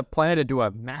 there's a plan to do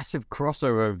a massive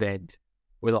crossover event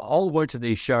with a whole bunch of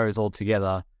these shows all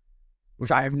together,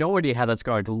 which I have no idea how that's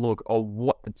going to look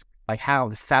or how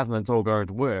the fathom it's all going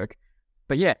to work.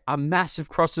 But yeah, a massive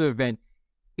crossover event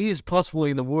is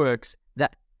possibly in the works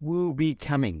that will be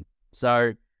coming.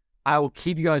 So I will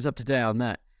keep you guys up to date on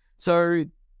that. So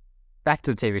back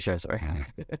to the TV show, sorry.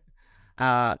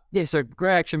 Yeah, so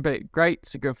great action, but great.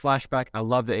 It's a good flashback. I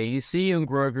love that. You see Ian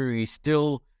Grogu, he's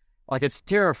still, like, it's a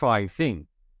terrifying thing.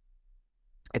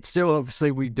 It's still,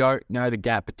 obviously, we don't know the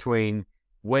gap between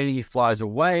when he flies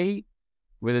away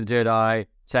with a Jedi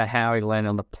to how he landed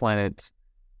on the planet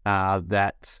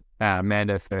that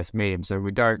Mando first met him. So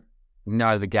we don't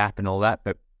know the gap and all that,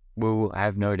 but we will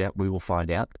have no doubt we will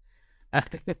find out.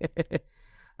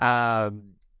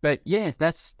 But yeah,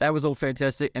 that was all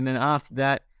fantastic. And then after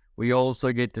that, we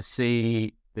also get to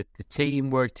see the team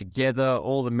work together,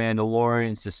 all the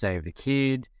Mandalorians to save the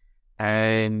kid,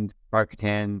 and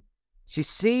Bo-Katan. She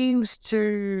seems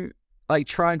to like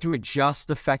trying to adjust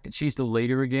the fact that she's the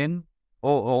leader again,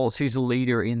 or she's a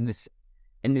leader in this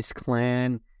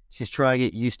clan. She's trying to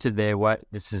get used to their way.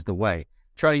 This is the way.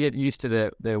 Trying to get used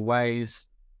to their ways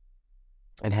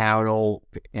and how it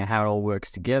all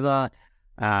works together.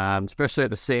 Especially at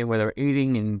the scene where they're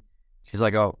eating, and she's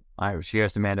like, she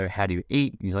asked Mando, how do you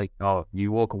eat? He's like,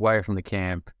 you walk away from the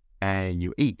camp and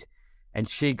you eat. And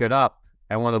she got up,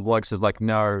 and one of the blokes was like,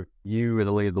 no, you are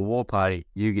the leader of the war party.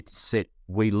 You get to sit.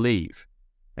 We leave.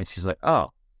 And she's like,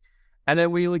 oh. And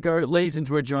then it leads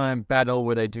into a giant battle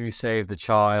where they do save the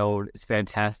child. It's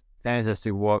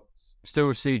fantastic work. Still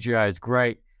CGI is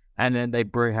great. And then they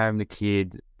bring home the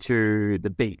kid to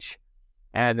the beach.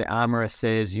 And the armorer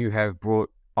says, you have brought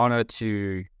honor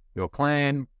to your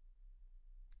clan.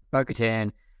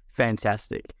 Bo-Katan,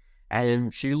 fantastic.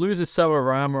 And she loses some of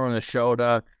her armor on her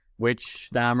shoulder, which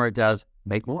the armorer does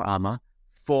make more armor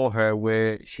for her,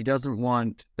 where she doesn't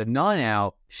want the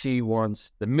 9-hour, she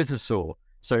wants the mythosaur.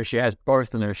 So she has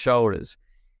both on her shoulders.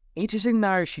 Interesting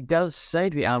though, she does say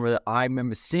to the armorer that I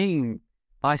remember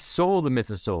I saw the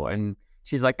mythosaur. And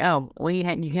she's like, you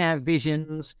can have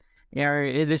visions. You know,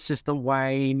 it's just the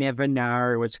way, you never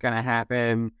know what's going to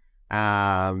happen.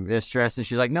 There's stress. And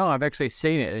she's like, no, I've actually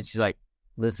seen it. And she's like,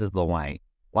 this is the way.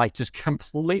 Like, just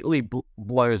completely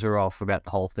blows her off about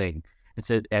the whole thing.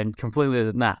 And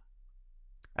completely, nah,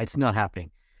 it's not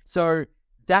happening. So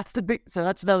that's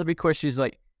another big question is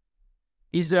like,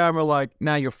 is the armor like,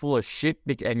 nah, you're full of shit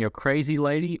and you're crazy,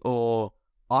 lady? Or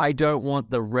I don't want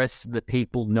the rest of the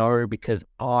people know because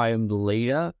I am the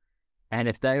leader. And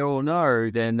if they all know,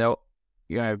 then they'll,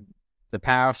 the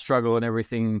power struggle and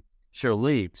everything she'll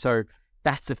leave. So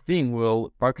that's the thing.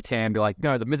 Will Bo-Katan be like,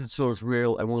 no, the mythosaur is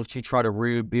real, and will she try to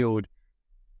rebuild?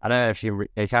 I don't know if she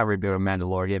can't rebuild a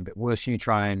Mandalorian, but will she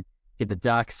try and get the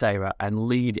Darksaber and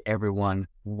lead everyone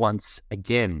once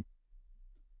again?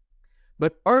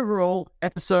 But overall,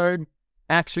 episode,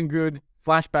 action good,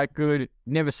 flashback good,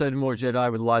 never seen more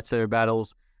Jedi with lightsaber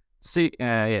battles.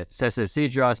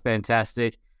 CGI is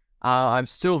fantastic. I'm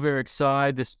still very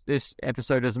excited. This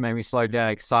episode doesn't make me slow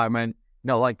down excitement.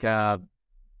 Not like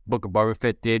Book of Boba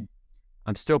Fett did.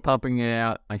 I'm still pumping it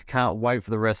out. I can't wait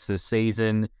for the rest of the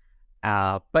season.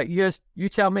 But you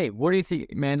tell me, what do you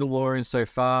think Mandalorian so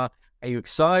far? Are you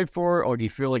excited for it, or do you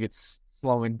feel like it's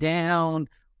slowing down,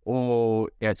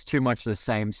 or it's too much of the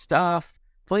same stuff?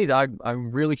 Please,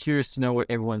 I'm really curious to know what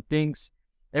everyone thinks.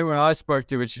 Everyone I spoke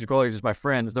to, which is probably just my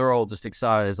friends, they're all just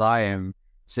excited as I am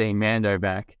seeing Mando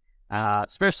back.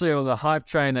 Especially on the hype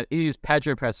train that is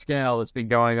Pedro Pascal that's been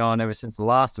going on ever since The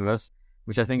Last of Us,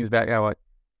 which I think is about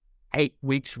 8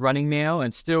 weeks running now,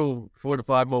 and still 4 to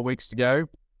 5 more weeks to go.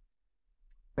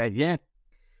 But yeah.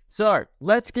 So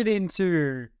let's get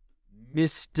into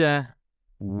Mr.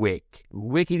 Wick.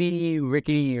 Rickety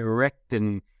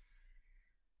Recton.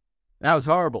 That was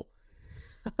horrible.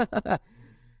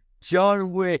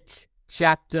 John Wick,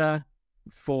 Chapter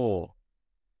 4.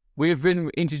 We've been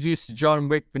introduced to John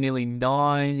Wick for nearly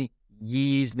 9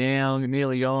 years now,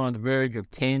 nearly on the verge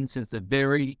of 10 since the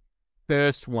very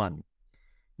first one.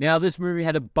 Now, this movie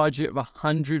had a budget of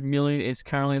 $100 million. It's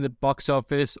currently in the box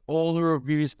office. All the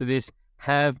reviews for this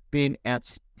have been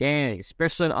outstanding,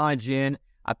 especially on IGN.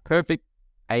 A perfect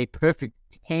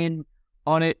 10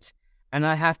 on it. And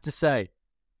I have to say,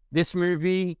 this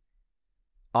movie,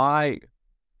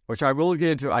 which I will get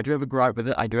into, I do have a gripe with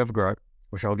it.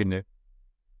 Which I'll get into.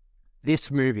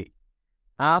 This movie,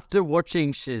 after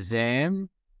watching Shazam,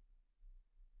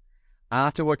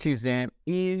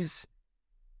 is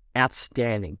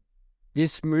outstanding.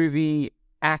 This movie,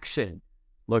 action,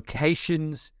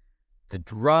 locations, the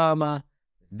drama,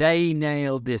 they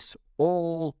nailed this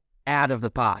all out of the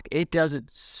park. It does it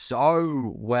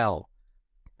so well.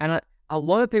 And a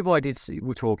lot of people I did see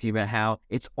were talking about how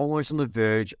it's almost on the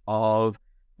verge of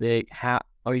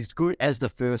as good as the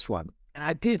first one. And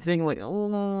I did think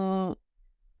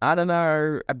I don't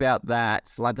know about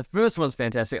that. Like, the first one's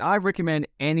fantastic. I recommend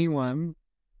anyone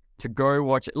to go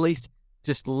watch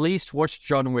just at least watch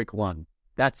John Wick 1.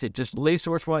 That's it. Just at least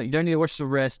watch one. You don't need to watch the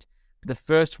rest. But the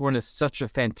first one is such a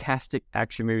fantastic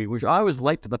action movie, which I was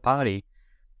late to the party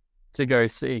to go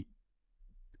see.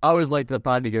 I was late to the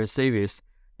party to go see this.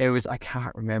 It was, I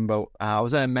can't remember. I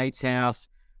was at a mate's house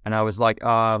and I was like,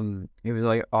 he was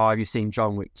like, oh, have you seen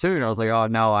John Wick 2? And I was like, oh,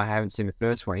 no, I haven't seen the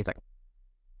first one. He's like,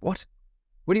 what?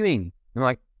 What do you mean? And I'm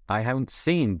like, I haven't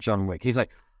seen John Wick. He's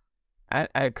like,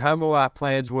 at Como, our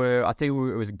plans were, I think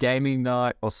it was gaming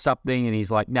night or something. And he's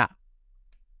like, nah,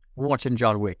 we're watching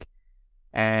John Wick.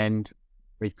 And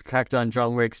we cracked on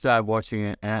John Wick, started watching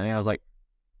it. And I was like,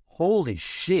 holy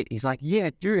shit. He's like, yeah,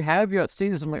 dude, how have you not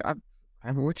seen this? I'm like, I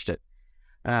haven't watched it.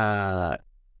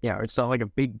 It's not like a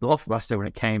big blockbuster when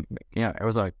it came. It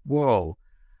was like, whoa.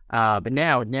 But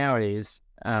now it is.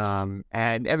 And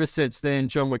ever since then,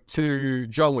 John Wick 2,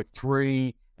 John Wick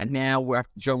 3, and now we're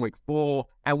after John Wick 4.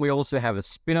 And we also have a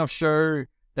spin-off show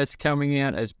that's coming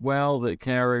out as well that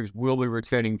Keanu Reeves will be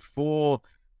returning for.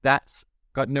 That's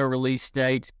got no release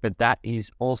date, but that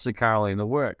is also currently in the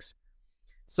works.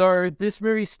 So this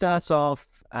movie starts off,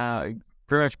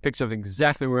 pretty much picks up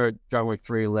exactly where John Wick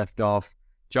 3 left off.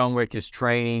 John Wick is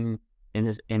training in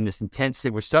this intensity,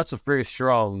 which starts off very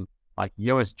strong. Like,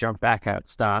 you always jump back how it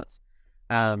starts.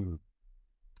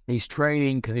 He's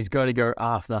training because he's got to go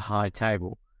after the high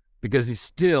table because he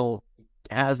still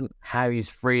hasn't had his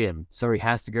freedom. So he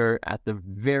has to go at the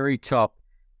very top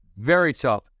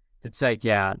to take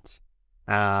out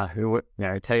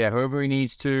whoever he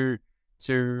needs to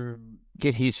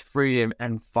get his freedom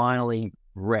and finally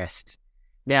rest.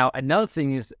 Now, another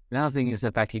thing is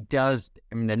the fact he does,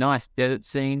 in the nice desert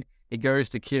scene, he goes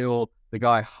to kill the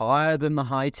guy higher than the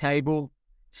high table,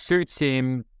 shoots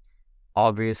him,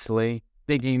 obviously,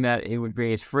 thinking that it would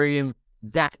be his freedom.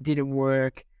 That didn't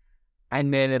work.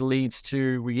 And then it leads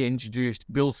to, we get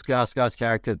introduced Bill Skarsgård's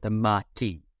character, the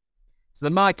Marquis. So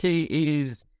the Marquis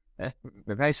is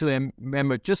basically a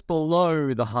member just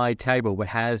below the high table, but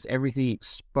has everything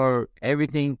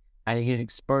at his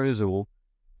disposal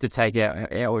to take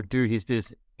out or do his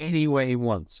business any way he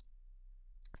wants.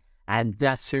 And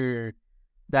that's who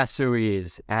he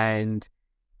is. And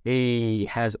he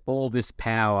has all this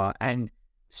power. And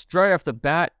straight off the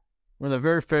bat, one of the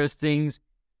very first things,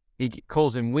 he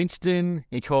calls in Winston,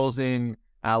 he calls in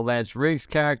Lance Riggs'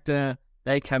 character.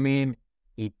 They come in,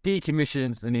 he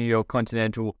decommissions the New York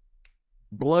Continental,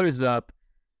 blows up,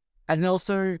 and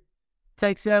also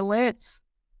takes out Lance.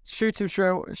 Shoots him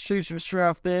straight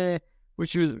off there,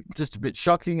 which was just a bit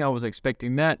shocking. I was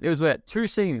expecting that. It was about 2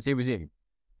 scenes he was in.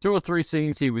 2 or 3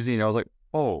 scenes he was in. I was like,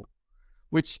 oh.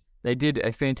 Which they did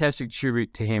a fantastic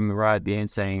tribute to him right at the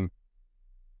end, saying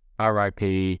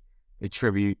R.I.P., a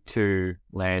tribute to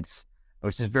Lance. I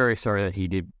was just very sorry that he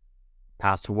did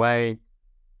pass away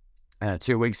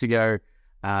 2 weeks ago.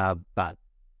 But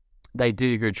they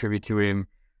did a good tribute to him.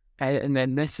 And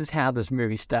then this is how this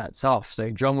movie starts off. So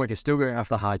John Wick is still going off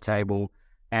the high table,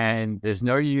 and there's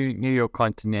no New York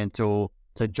Continental.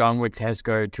 So John Wick has to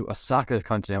go to Osaka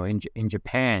Continental in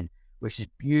Japan, which is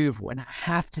beautiful. And I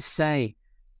have to say,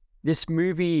 this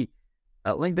movie,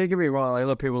 like, don't get me wrong, a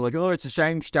lot of people are like, oh, it's the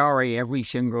same story every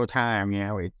single time.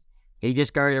 He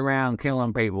just goes around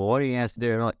killing people. What he has to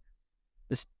do? Like,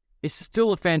 it's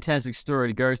still a fantastic story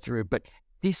to go through, but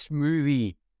this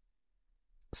movie,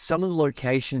 some of the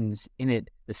locations in it,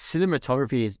 the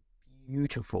cinematography is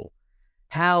beautiful.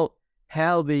 How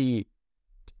the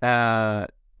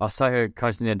Osaka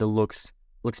Continental looks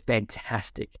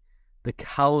fantastic. The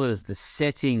colors, the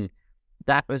setting,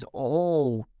 that was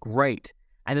all great.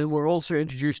 And then we're also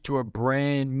introduced to a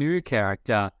brand new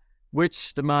character,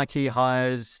 which the Marquis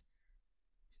hires.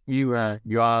 You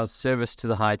are service to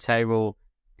the high table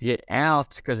to get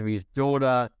out because of his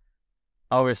daughter.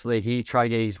 Obviously, he tried to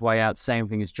get his way out, same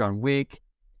thing as John Wick.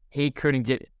 He's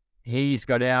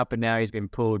got out, but now he's been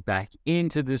pulled back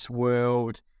into this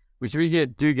world, which we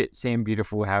do get Sam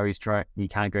Beautiful, how he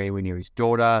can't go anywhere near his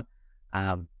daughter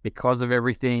because of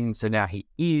everything. So now he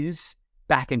is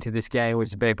back into this game, which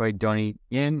is played by Donnie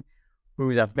Yen,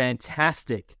 who is a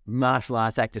fantastic martial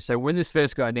arts actor. So when this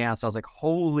first got announced, I was like,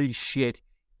 holy shit,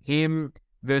 him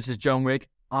versus John Wick,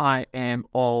 I am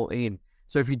all in.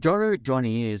 So if you don't know who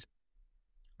Johnny is,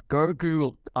 go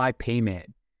Google IP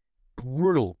Man.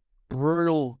 Brutal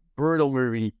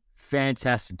movie.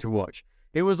 Fantastic to watch.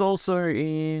 He was also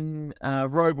in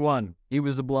Rogue One. He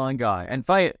was the blind guy. And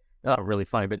not really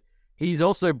funny, but he's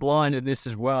also blind in this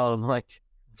as well. I'm like,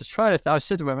 I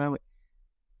said to my man,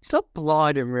 he's not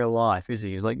blind in real life, is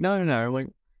he? He's like, no. Like,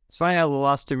 it's funny how the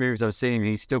last 2 movies I've seen him,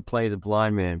 he still plays a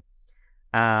blind man.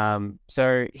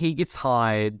 So he gets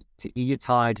hired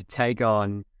to take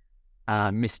on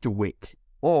Mr. Wick,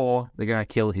 or they're going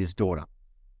to kill his daughter.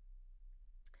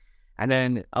 And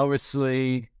then,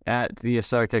 obviously, at the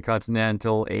Ahsoka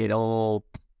Continental, it all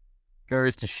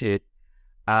goes to shit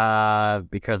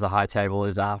because the High Table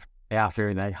is after,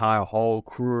 and they hire a whole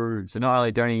crew. So not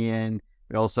only Donnie Yen,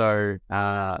 but also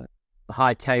the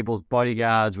High Table's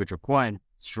bodyguards, which are quite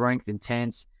strength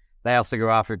intense. They also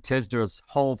go after Ted's this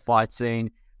whole fight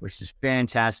scene, which is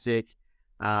fantastic.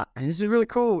 And this is really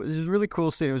cool. This is a really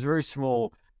cool scene. It was very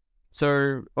small.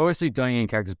 So, obviously, Donnie Yen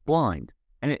character's blind.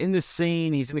 And in this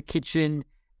scene, he's in the kitchen,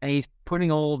 and he's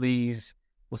putting all these,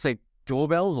 we'll say,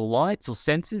 doorbells or lights or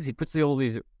sensors. He puts all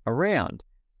these around.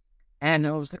 And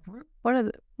I was like, what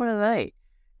are they?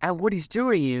 And what he's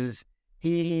doing is,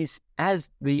 as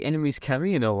the enemies come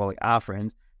in, or like our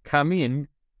friends come in,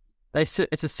 it's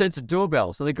a sensor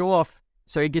doorbell. So they go off,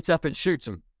 so he gets up and shoots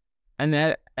them. And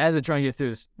as they're trying to get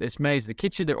through this maze of the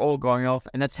kitchen, they're all going off,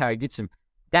 and that's how he gets them.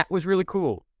 That was really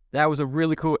cool. That was a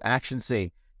really cool action scene.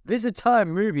 This entire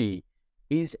movie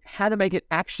is how to make an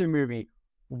action movie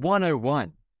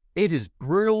 101. It is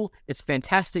brutal, it's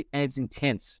fantastic, and it's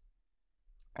intense.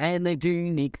 And they do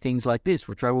unique things like this,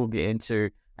 which I will get into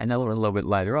another one a little bit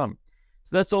later on.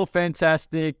 So that's all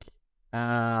fantastic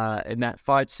in that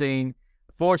fight scene.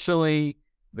 Fortunately,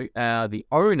 the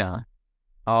owner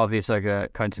of the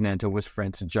Ahsoka Continental was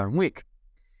friends with John Wick.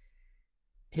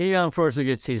 He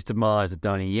unfortunately gets his demise of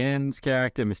Donnie Yen's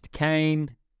character, Mr.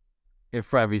 Kane, in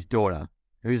front of his daughter,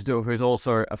 who's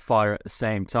also a fighter at the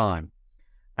same time.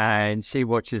 And she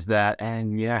watches that,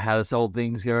 and you know how this whole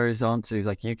thing goes on. So he's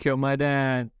like, "You killed my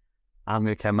dad, I'm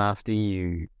going to come after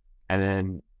you." And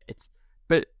then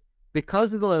but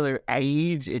because of their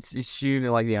age, it's assumed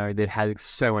like, you know, they've had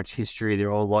so much history.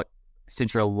 They're all like,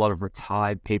 essentially a lot of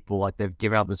retired people. Like, they've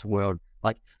given up this world.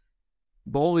 Like,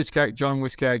 all this character, John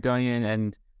Wick's character,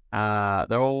 and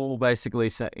they're all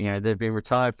basically, you know, they've been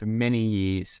retired for many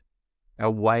years,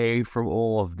 away from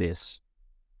all of this.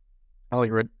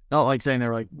 Not like saying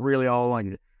they're like really old,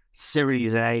 like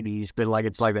 70s and 80s, but like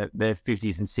it's like that they're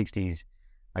 50s and 60s.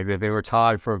 Like, they've been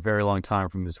retired for a very long time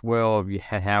from this world.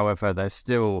 However, they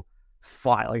still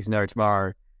fight like no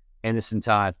tomorrow in this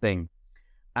entire thing.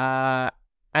 And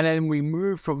then we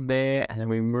move from there, and then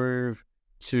we move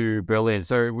to Berlin.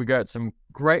 So we got some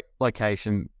great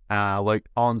location, like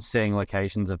on-setting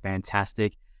locations are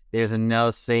fantastic. There's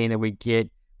another scene that we get,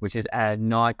 which is at a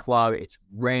nightclub. It's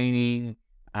raining,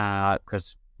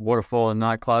 because waterfall and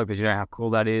nightclub, because you know how cool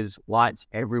that is. Lights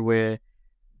everywhere.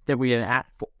 Then we get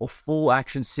a full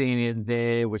action scene in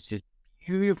there, which is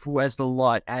beautiful as the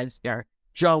light, as you know,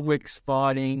 John Wick's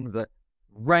fighting, the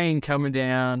rain coming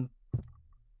down.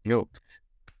 You know,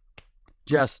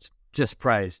 just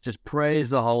praise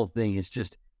the whole thing. It's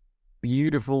just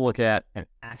beautiful look at and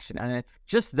action, and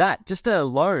just that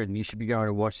alone, you should be going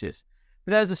to watch this.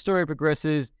 But as the story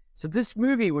progresses, so this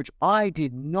movie, which I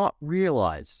did not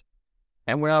realize,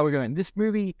 and when I was going, this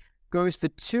movie goes for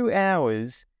 2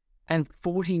 hours and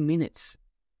 40 minutes.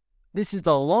 This is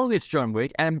the longest John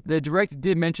Wick, and the director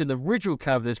did mention the original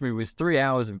cut of this movie was 3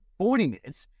 hours and 40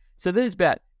 minutes. So there's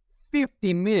about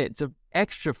 50 minutes of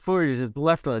extra footage that's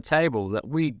left on the table that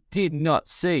we did not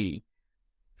see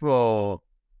for,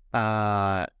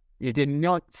 you did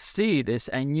not see this,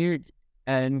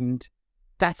 and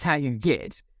that's how you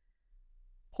get.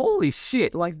 Holy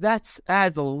shit, like that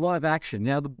adds a lot of action.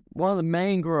 Now, one of the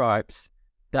main gripes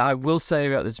that I will say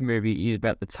about this movie is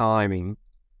about the timing.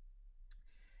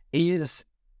 Is,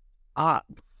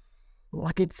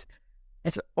 like it's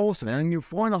awesome. And you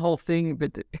find the whole thing,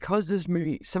 but because this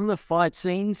movie, some of the fight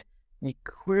scenes, you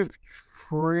could have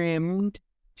trimmed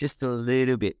just a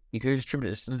little bit. You could have trimmed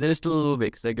it just a little bit,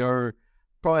 because they go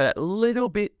probably that little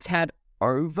bit tad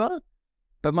over.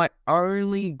 But my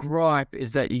only gripe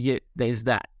is that is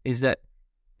that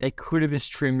they could have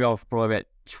just trimmed off probably about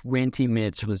 20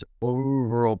 minutes from this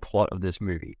overall plot of this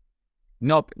movie.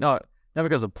 Not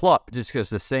because of plot, but just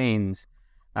because the scenes,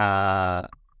 because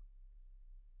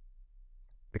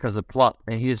of plot.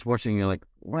 And you're just watching, you're like,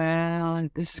 wow,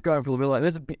 this is going for a little bit. Like,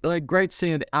 there's a great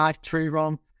scene of the archery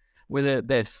romp where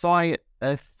they're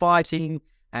fighting,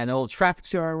 and all the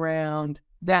traffic's going around.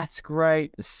 That's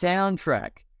great. The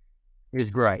soundtrack is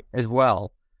great as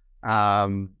well.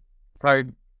 So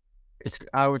it's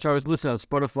which I was listening to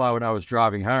Spotify when I was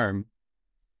driving home.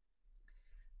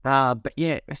 But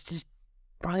yeah, it's just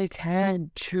probably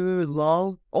 10 too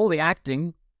long. All the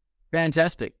acting,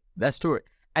 fantastic. That's to it.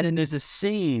 And then there's a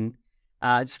scene,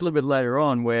 just a little bit later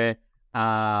on, where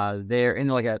they're in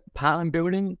like an apartment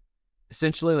building,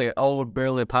 essentially like an old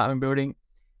Berlin apartment building,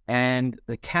 and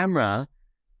the camera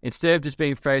instead of just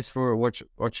being faced for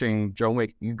watching John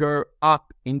Wick, you go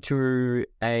up into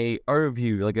a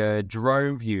overview, like a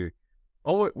drone view,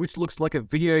 which looks like a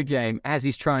video game as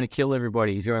he's trying to kill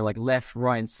everybody. He's going like left,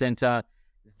 right, and center.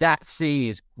 That scene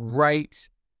is great.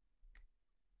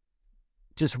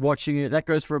 Just watching it, that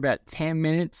goes for about 10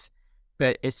 minutes,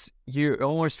 but you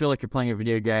almost feel like you're playing a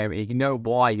video game. You know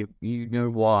why. You know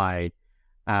why.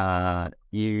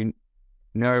 You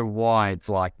know why it's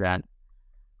like that.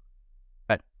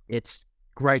 But it's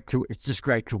just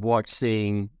great to watch,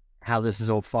 seeing how this is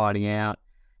all fighting out.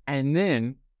 And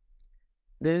then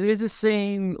there is a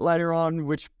scene later on,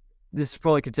 which this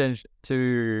probably continues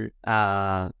to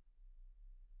how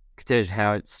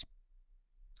it's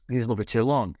a little bit too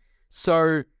long.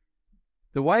 So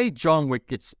the way John Wick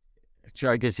gets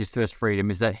his first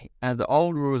freedom is that the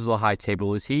old rules of the high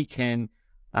table is he can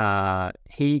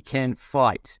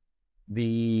fight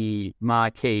the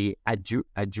Marquis at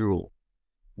duel,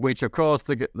 which of course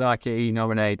the Marquis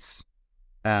nominates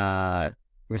Mr.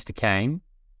 Kane,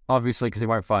 obviously because he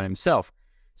won't fight himself.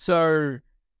 So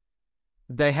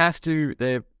they have to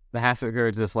go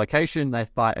to this location. They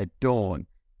fight at dawn.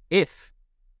 If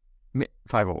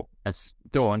that's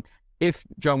dawn. If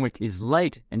John Wick is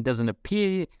late and doesn't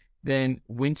appear, then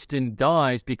Winston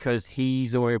dies because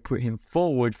he's already put him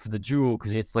forward for the duel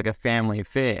because it's like a family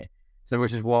affair. So,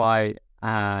 which is why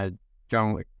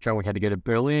John Wick had to go to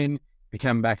Berlin,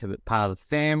 become back a part of the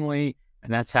family,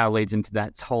 and that's how it leads into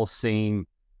that whole scene.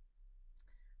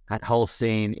 That whole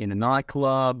scene in a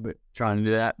nightclub, trying to do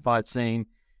that fight scene.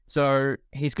 So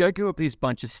he's going to go up this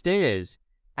bunch of stairs,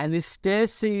 and this stair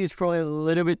scene is probably a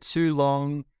little bit too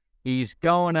long. He's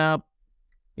going up.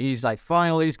 He's like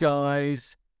fighting all these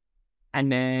guys.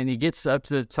 And then he gets up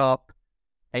to the top.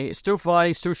 And he's still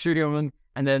fighting, still shooting them.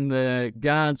 And then the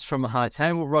guards from the high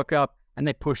table rock up and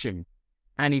they push him.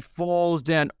 And he falls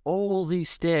down all these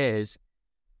stairs.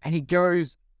 And he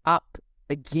goes up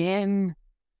again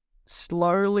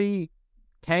slowly.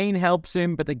 Kane helps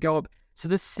him, but they go up. So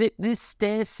this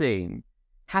stair scene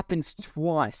happens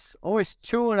twice, almost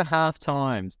 2.5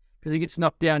 times. Because he gets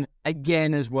knocked down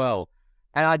again as well.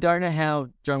 And I don't know how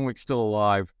John Wick's still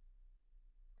alive.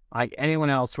 Like anyone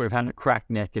else would have had a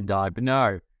cracked neck and died. But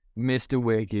no, Mr.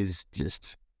 Wick is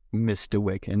just Mr.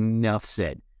 Wick. Enough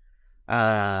said.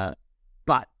 But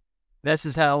this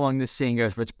is how long this scene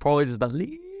goes for. It's probably just a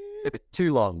little bit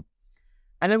too long.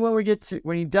 And then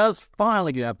when he does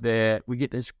finally get up there, we get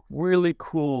this really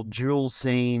cool duel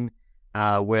scene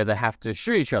where they have to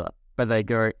shoot each other. But they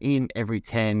go in every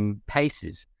 10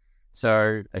 paces.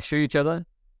 So they shoot each other,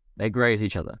 they graze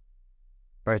each other.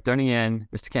 Both Donnie Yen,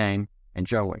 Mr. Kane, and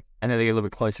John Wick. And then they get a little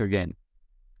bit closer again.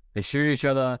 They shoot each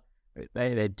other,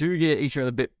 they do get each other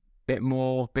a bit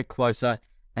more, bit closer,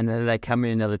 and then they come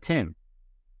in another 10.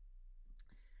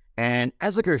 And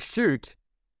as they go shoot,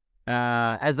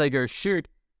 Donnie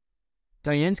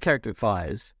Yen's character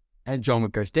fires, and John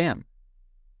Wick goes down.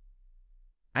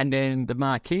 And then the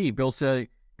Marquis, Bill Selly,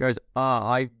 goes,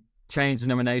 I changed the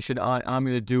nomination. I'm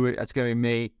going to do it. That's going to be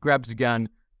me. Grabs a gun,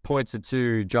 points it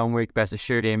to John Wick, about to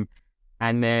shoot him.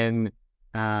 And then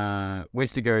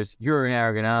Winston goes, "You're an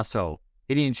arrogant asshole.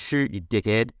 He didn't shoot, you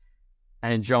dickhead."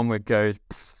 And then John Wick goes,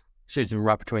 shoots him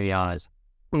right between the eyes.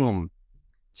 Boom.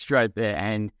 Straight there.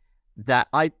 And that,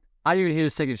 I didn't even hear the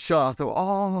second shot. I thought,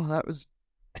 oh,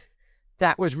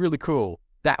 that was really cool.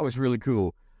 That was really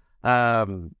cool.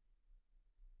 That's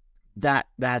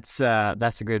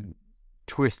a good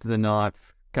twist of the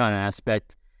knife kind of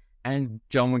aspect. And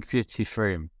John Wick gets his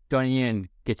freedom. Donnie Yen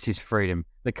gets his freedom.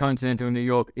 The Continental New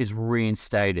York is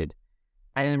reinstated.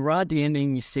 And then right at the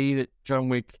ending, you see that John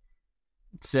Wick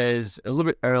says, a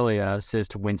little bit earlier, says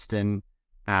to Winston,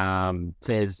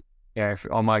 says, yeah,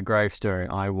 on my gravestone,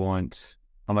 I want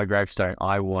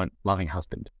loving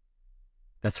husband.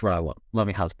 That's what I want,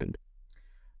 loving husband.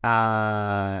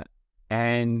 And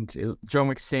John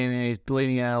Wick's seeing it, he's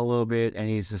bleeding out a little bit, and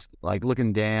he's just like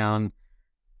looking down.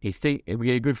 We get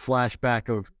a good flashback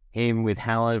of him with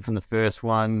Howard from the first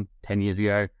one 10 years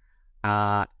ago,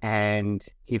 and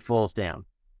he falls down.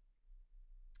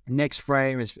 Next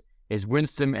frame is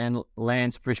Winston and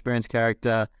Lance Fishburne's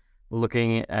character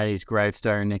looking at his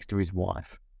gravestone next to his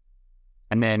wife.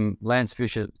 And then Lance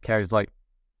Fisher's character's like,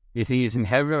 "You think he's in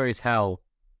heaven or he's hell?"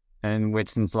 And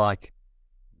Winston's like,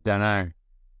 "Don't know."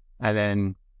 And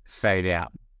then fade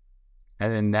out.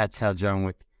 And then that's how John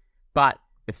Wick. But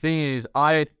the thing is,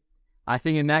 I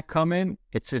think in that comment,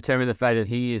 it's determined the fact that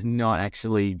he is not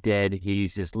actually dead.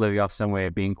 He's just living off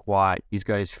somewhere, being quiet. He's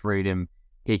got his freedom.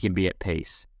 He can be at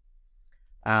peace.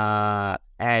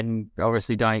 And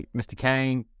obviously, Mr.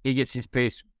 Kane, he gets his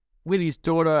peace with his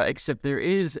daughter, except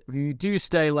if you do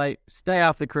stay late, stay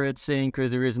after the credit scene,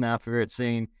 because there is an after credit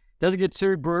scene. Doesn't get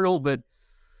too brutal, but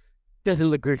doesn't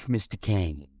look good for Mr.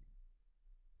 Kane.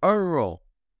 Overall,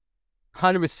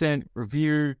 100%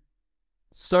 review.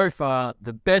 So far,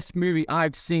 the best movie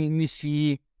I've seen this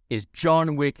year is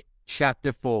John Wick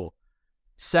Chapter 4.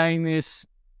 Saying this,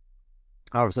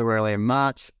 obviously we're early in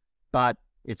March, but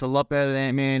it's a lot better than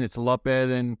Ant-Man. It's a lot better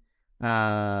than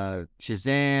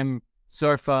Shazam.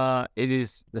 So far, it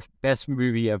is the best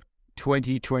movie of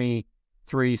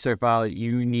 2023 so far that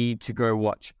you need to go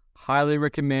watch. Highly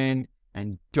recommend,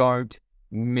 and don't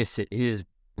miss it. It is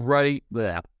bloody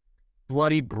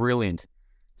brilliant.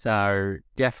 So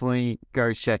definitely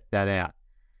go check that out.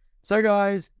 So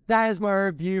guys, that is my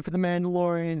review for The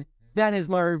Mandalorian. That is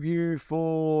my review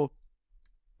for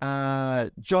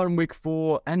John Wick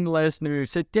 4, and let us know.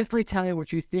 So definitely tell me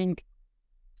what you think.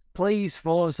 Please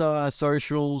follow us on our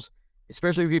socials,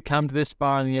 especially if you've come to this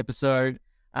far in the episode.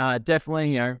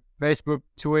 Definitely, Facebook,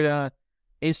 Twitter,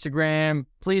 Instagram.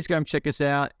 Please go and check us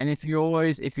out. And if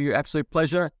you're absolute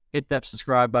pleasure, hit that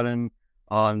subscribe button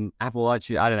on Apple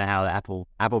iTunes. I don't know how the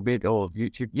Apple bit or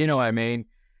YouTube, you know what I mean.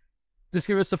 Just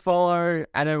give us a follow,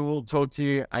 and I will talk to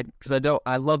you. Because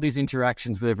I love these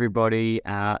interactions with everybody,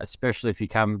 especially if you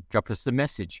come drop us a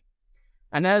message.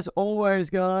 And as always,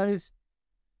 guys,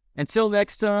 until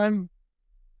next time,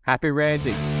 happy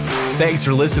ranting. Thanks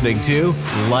for listening to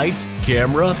Lights,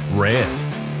 Camera, Rant.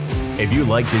 If you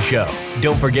like the show,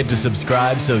 don't forget to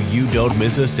subscribe so you don't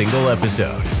miss a single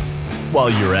episode. While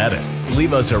you're at it,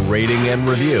 leave us a rating and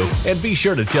review, and be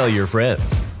sure to tell your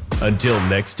friends. Until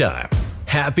next time,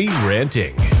 happy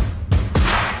ranting.